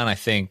going on. I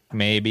think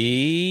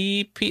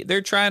maybe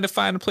they're trying to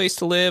find a place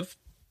to live.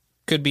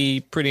 Could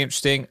be pretty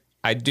interesting.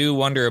 I do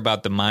wonder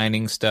about the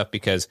mining stuff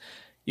because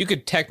you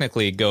could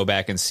technically go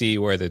back and see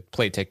where the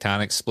plate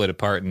tectonics split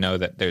apart and know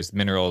that there's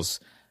minerals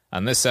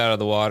on this side of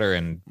the water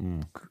and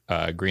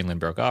Greenland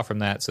broke off from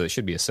that. So it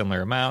should be a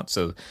similar amount.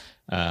 So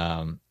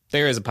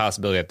there is a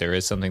possibility that there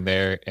is something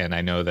there. And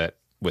I know that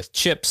with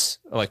chips,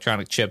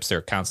 electronic chips,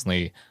 they're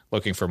constantly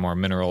looking for more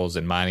minerals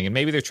and mining. And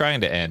maybe they're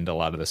trying to end a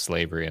lot of the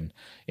slavery and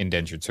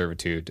indentured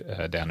servitude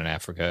down in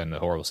Africa and the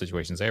horrible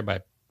situations there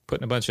by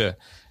putting a bunch of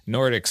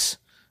Nordics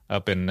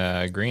up in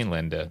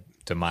Greenland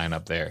to mine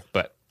up there.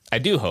 But I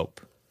do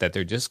hope that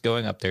they're just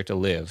going up there to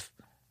live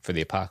for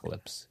the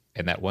apocalypse.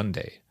 And that one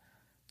day,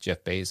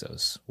 Jeff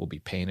Bezos will be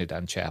painted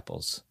on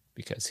chapels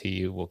because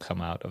he will come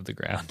out of the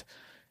ground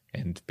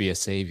and be a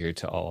savior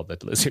to all the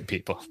lizard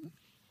people.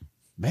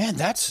 Man,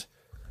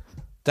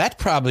 That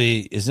probably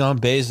is on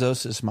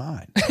Bezos'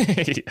 mind.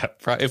 Yeah,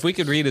 if we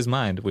could read his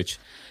mind, which,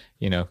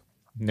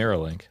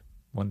 Neuralink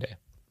one day.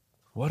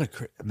 What a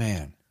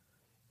man.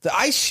 The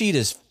ice sheet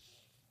is,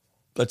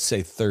 let's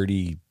say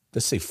 40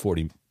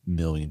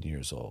 million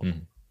years old.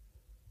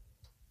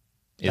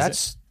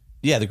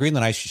 The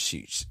Greenland ice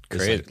sheet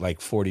is like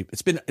 40.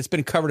 It's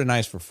been covered in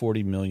ice for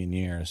 40 million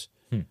years.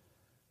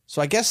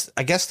 So I guess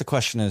the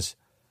question is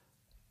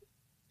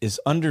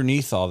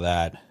underneath all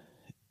that,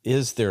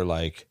 is there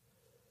like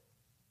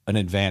an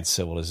advanced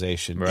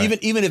civilization?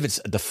 Right. Even if it's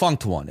a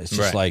defunct one, it's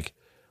just like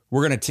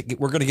we're gonna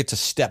get to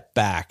step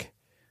back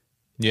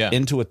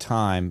into a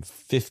time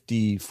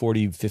 50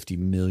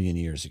 million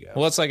years ago.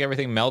 Well, it's like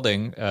everything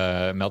melting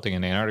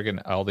in Antarctica and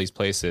all these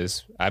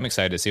places. I'm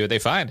excited to see what they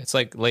find. It's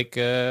like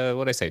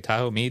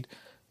Tahoe Mead,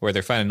 where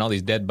they're finding all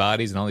these dead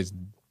bodies and all these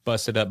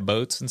busted up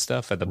boats and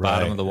stuff at the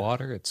bottom of the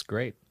water. It's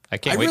great. I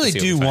really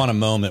do want a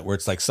moment where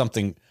it's like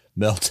something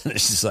melts and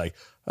it's just like,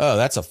 oh,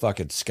 that's a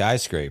fucking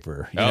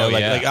skyscraper.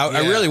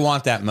 I really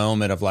want that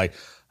moment of like,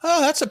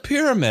 oh, that's a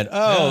pyramid.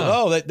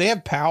 They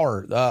have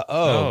power.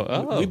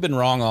 We've been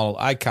wrong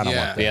I kind of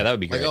want that. Yeah, that would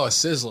be great. Like, a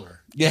Sizzler.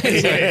 Yeah.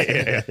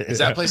 Is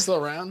that place still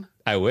around?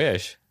 I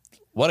wish.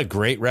 What a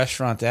great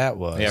restaurant that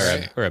was.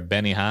 Yeah, or a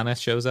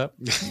Benihana shows up.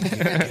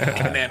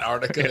 In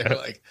Antarctica, they're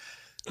like...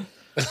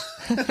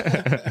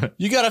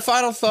 You got a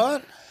final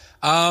thought?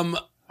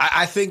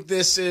 I think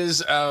this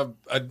is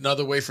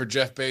another way for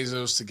Jeff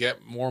Bezos to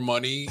get more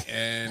money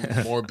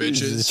and more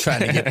bitches. He's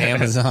trying to get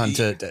Amazon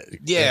to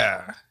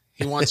yeah.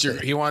 He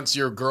wants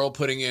your girl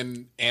putting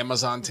in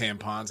Amazon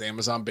tampons,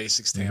 Amazon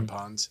Basics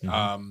tampons.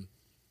 I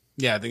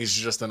think it's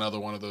just another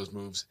one of those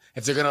moves.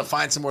 If they're gonna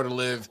find somewhere to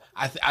live,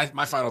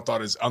 my final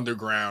thought is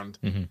underground.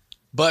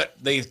 But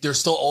they're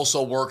still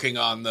also working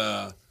on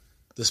the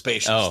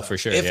spatial stuff. For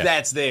sure. If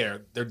that's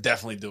there, they're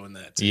definitely doing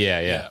that too.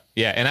 Yeah.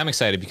 And I'm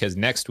excited because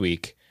next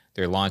week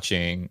they're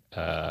launching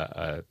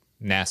NASA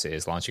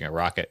is launching a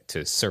rocket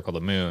to circle the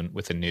moon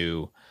with a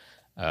new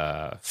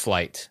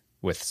flight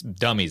with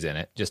dummies in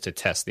it just to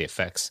test the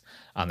effects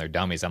on their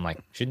dummies. I'm like,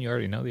 shouldn't you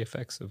already know the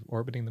effects of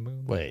orbiting the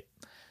moon? Wait,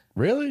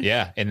 really?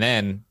 Yeah. And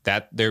then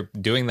they're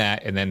doing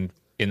that. And then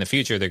in the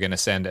future, they're going to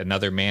send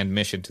another manned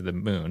mission to the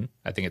moon.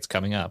 I think it's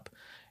coming up.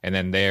 And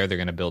then they're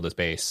going to build a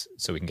base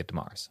so we can get to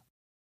Mars.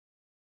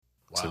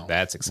 Wow. So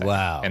that's exciting.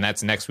 Wow. And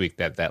that's next week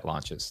that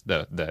launches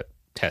the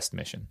test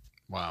mission.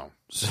 Wow.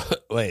 So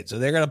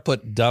they're going to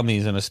put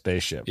dummies in a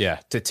spaceship. Yeah,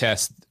 to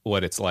test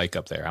what it's like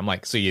up there. I'm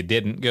like, so you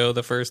didn't go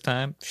the first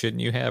time?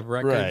 Shouldn't you have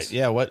records? Right.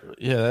 Yeah, that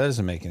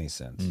doesn't make any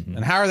sense.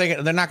 And how are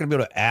they're not going to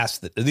be able to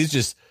ask that? Are these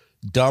just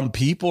dumb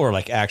people or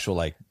like actual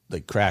like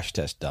crash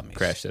test dummies?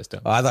 Crash test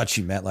dummies. Oh, I thought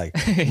she meant like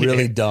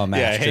really dumb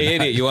astronauts. Hey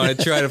idiot, you want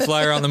to try to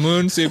fly around the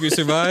moon, see if you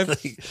survive?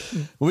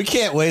 We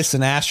can't waste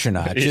an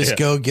astronaut. Just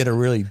go get a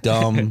really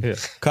dumb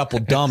couple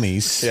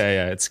dummies.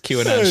 Yeah. It's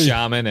QAnon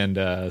shaman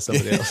and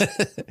somebody else.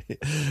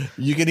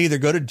 You can either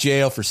go to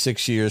jail for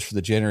 6 years for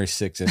the January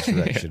 6th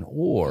insurrection,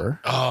 or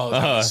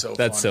that's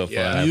so fun.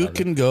 Yeah. You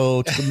can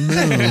go to the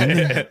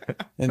moon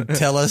and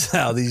tell us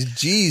how these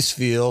G's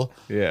feel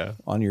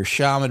on your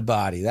shaman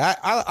body.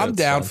 I'm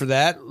down for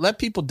that. Let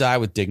people die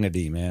with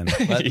dignity, man.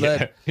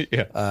 I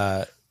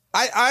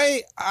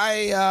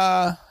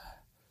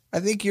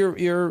think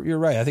you're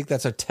right. I think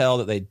that's a tell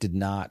that they did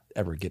not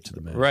ever get to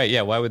the moon. Right?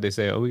 Yeah. Why would they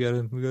say, "Oh, we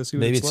gotta see"?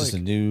 What Maybe it's just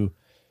like. a new.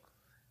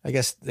 I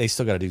guess they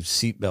still got to do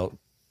seatbelt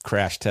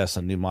crash tests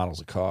on new models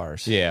of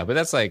cars. Yeah, but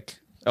that's like.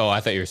 Oh,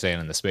 I thought you were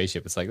saying in the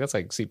spaceship. It's like that's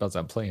like seatbelts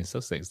on planes.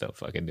 Those things don't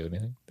fucking do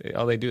anything.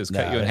 All they do is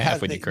cut you in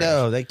half when you crash.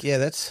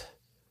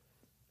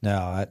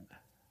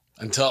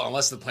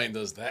 Unless the plane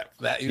does that.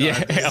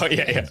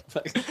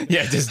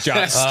 Just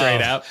drops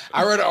straight out.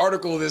 I read an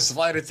article. This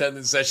flight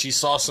attendant said she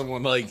saw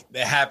someone like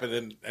that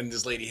happened, and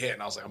this lady hit,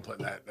 and I was like, I'm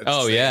putting that.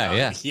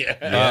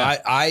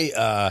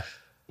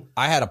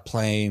 I had a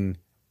plane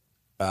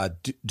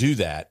do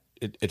that.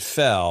 It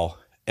fell,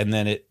 and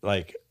then it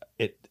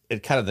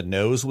kind of the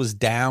nose was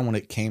down when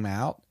it came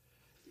out,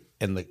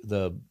 and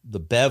the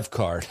Bev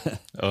card.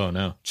 Oh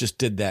no! Just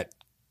did that,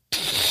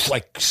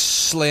 like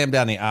slammed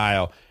down the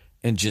aisle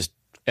and just.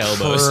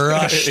 Elbows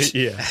crushed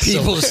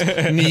people's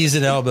knees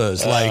and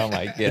elbows. Like, oh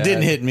my God. It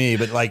didn't hit me,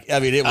 but like, I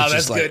mean, it was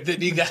that's just like,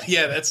 good. You got you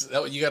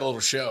got a little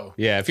show.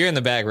 Yeah, if you're in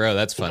the back row,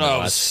 that's fun.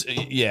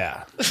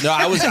 Yeah. No,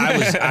 I was like,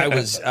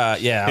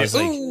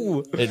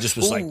 it just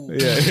was like,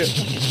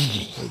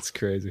 that's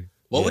crazy.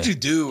 What would you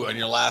do in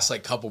your last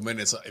like couple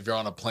minutes if you're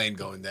on a plane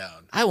going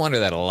down? I wonder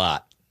that a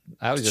lot.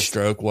 I was just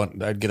stroke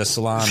one. I'd get a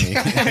salami.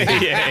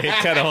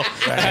 Cut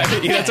off.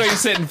 That's why you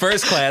sit in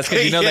first class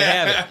because you know they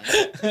have it.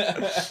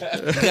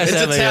 It's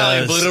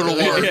Italian, but it'll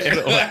work.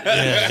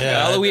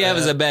 All we have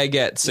is a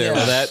baguette, sir.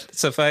 Will that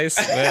suffice?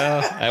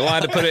 Well, I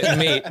wanted to put it in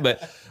meat,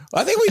 but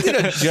I think we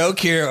did a joke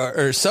here,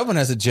 or someone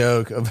has a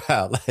joke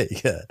about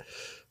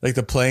like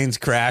the plane's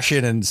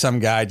crashing and some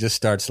guy just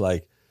starts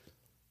like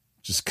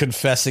just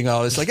confessing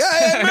all this, like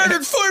I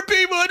murdered 4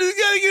 people. I just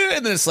gotta get it,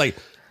 and then it's like.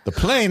 The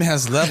plane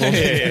has leveled.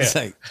 It's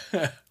like,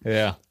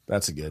 yeah,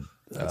 that's a good.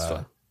 That's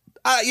fun.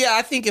 Yeah,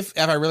 I think if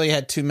I really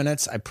had 2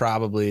 minutes, I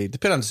probably,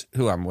 depends on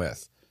who I'm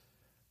with.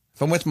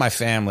 If I'm with my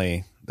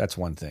family, that's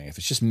one thing. If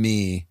it's just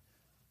me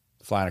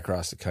flying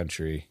across the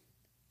country.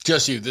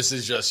 Just you. This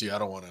is just you. I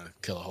don't want to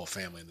kill a whole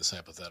family in this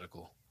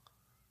hypothetical.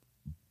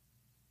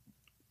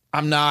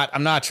 I'm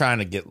not trying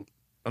to get,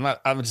 I'm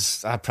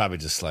probably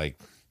just like.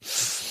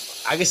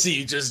 I can see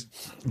you just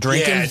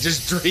drinking.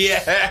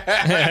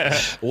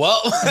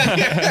 Well,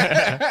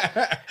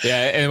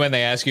 yeah. And when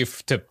they ask you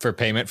for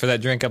payment for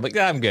that drink, I'm like,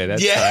 I'm good.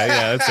 That's fine.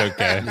 Yeah, that's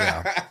okay.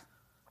 Yeah.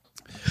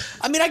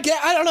 I mean, I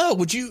don't know.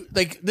 Would you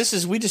like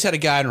this? We just had a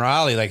guy in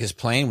Raleigh, like his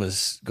plane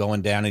was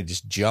going down, and he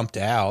just jumped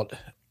out.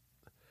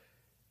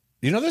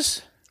 You know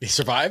this? he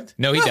survived.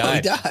 No, he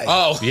died. He died.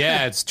 Oh,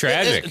 Yeah, it's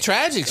tragic. It's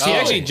tragic. He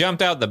actually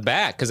jumped out the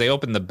back because they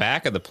opened the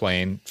back of the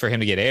plane for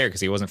him to get air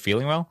because he wasn't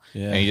feeling well.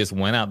 Yeah. And he just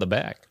went out the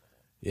back.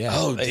 Yeah.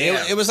 Oh,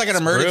 damn. It was like an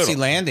emergency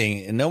brutal.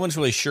 landing, and no one's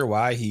really sure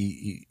why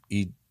he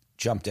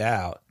jumped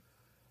out.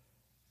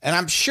 And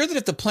I'm sure that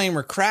if the plane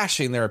were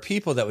crashing, there are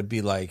people that would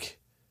be like,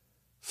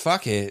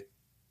 "Fuck it,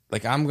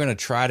 like I'm gonna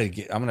try to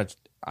get.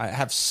 I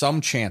have some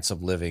chance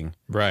of living."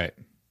 Right.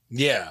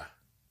 yeah.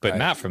 But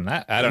not from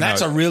that. I don't And know.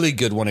 that's a really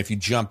good one. If you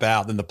jump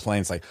out, then the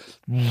plane's like,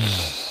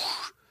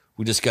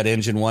 we just got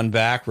engine one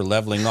back. We're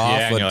leveling off.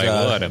 yeah, and you're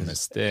like, what a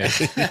mistake.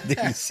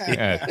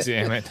 God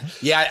damn it.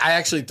 Yeah, I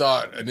actually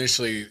thought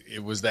initially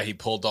it was that he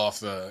pulled off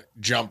the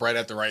jump right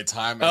at the right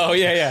time. Oh,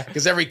 yeah.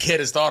 Because every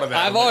kid has thought of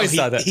that. I've always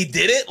thought that. He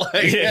did it?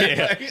 Like,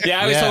 Yeah,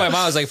 I always told my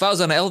mom, I was like, if I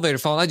was on an elevator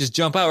phone, I'd just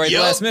jump out right at the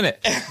Yup. last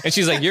minute. And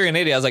she's like, you're an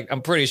idiot. I was like,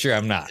 I'm pretty sure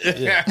I'm not.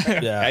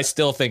 Yeah. I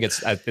still think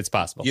it's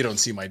possible. You don't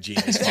see my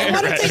genius.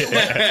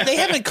 They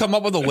haven't come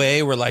up with a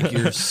way where like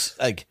you're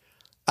like,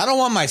 I don't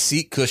want my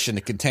seat cushion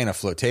to contain a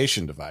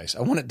flotation device.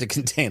 I want it to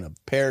contain a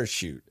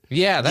parachute.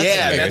 Yeah, that's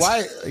Yeah, Like, that's-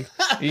 why?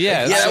 Like, yeah,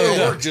 Yeah, that's that what would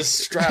it work. Just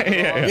strap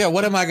it on. yeah,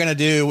 what am I going to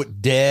do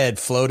dead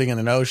floating in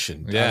an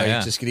ocean? Yeah, I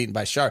yeah. just get eaten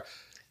by shark.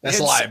 That's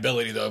a It's-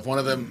 liability, though. If one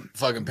of them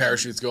fucking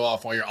parachutes go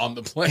off while you're on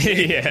the plane.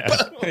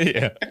 yeah.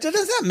 Yeah. Does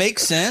that make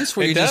sense?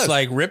 Where It you just does.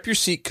 like rip your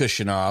seat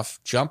cushion off,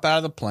 jump out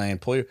of the plane,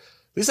 pull your.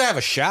 At least I have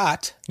a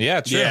shot.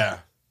 Yeah, true. Yeah.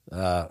 All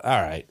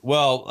right.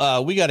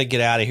 Well, we got to get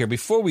out of here.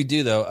 Before we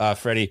do, though,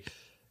 Freddie,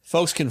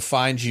 folks can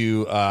find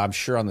you, I'm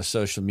sure, on the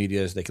social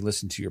medias. They can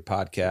listen to your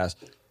podcast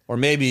or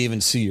maybe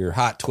even see your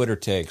hot Twitter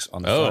takes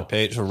on the front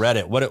page or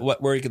Reddit.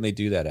 Where can they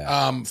do that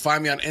at?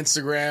 Find me on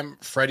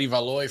Instagram, Freddie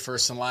Valoy,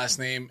 first and last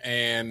name,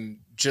 and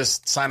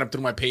just sign up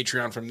through my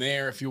Patreon from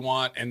there if you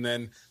want. And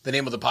then the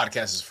name of the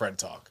podcast is Fred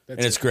Talk. That's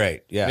And it's it.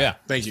 great. Yeah. Yeah.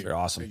 Thank you. They're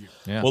awesome. Thank you.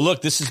 Yeah. Well,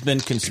 look, this has been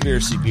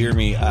Conspiracy Beer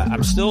Me.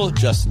 I'm still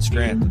Justin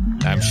Scranton.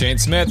 I'm Shane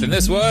Smith, and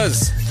this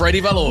was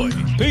Freddie Valoy.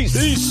 Peace.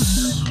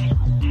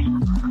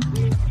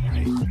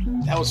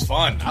 That was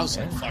fun. I was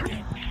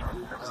fucking.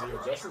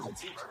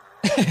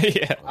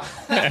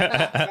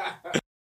 yeah.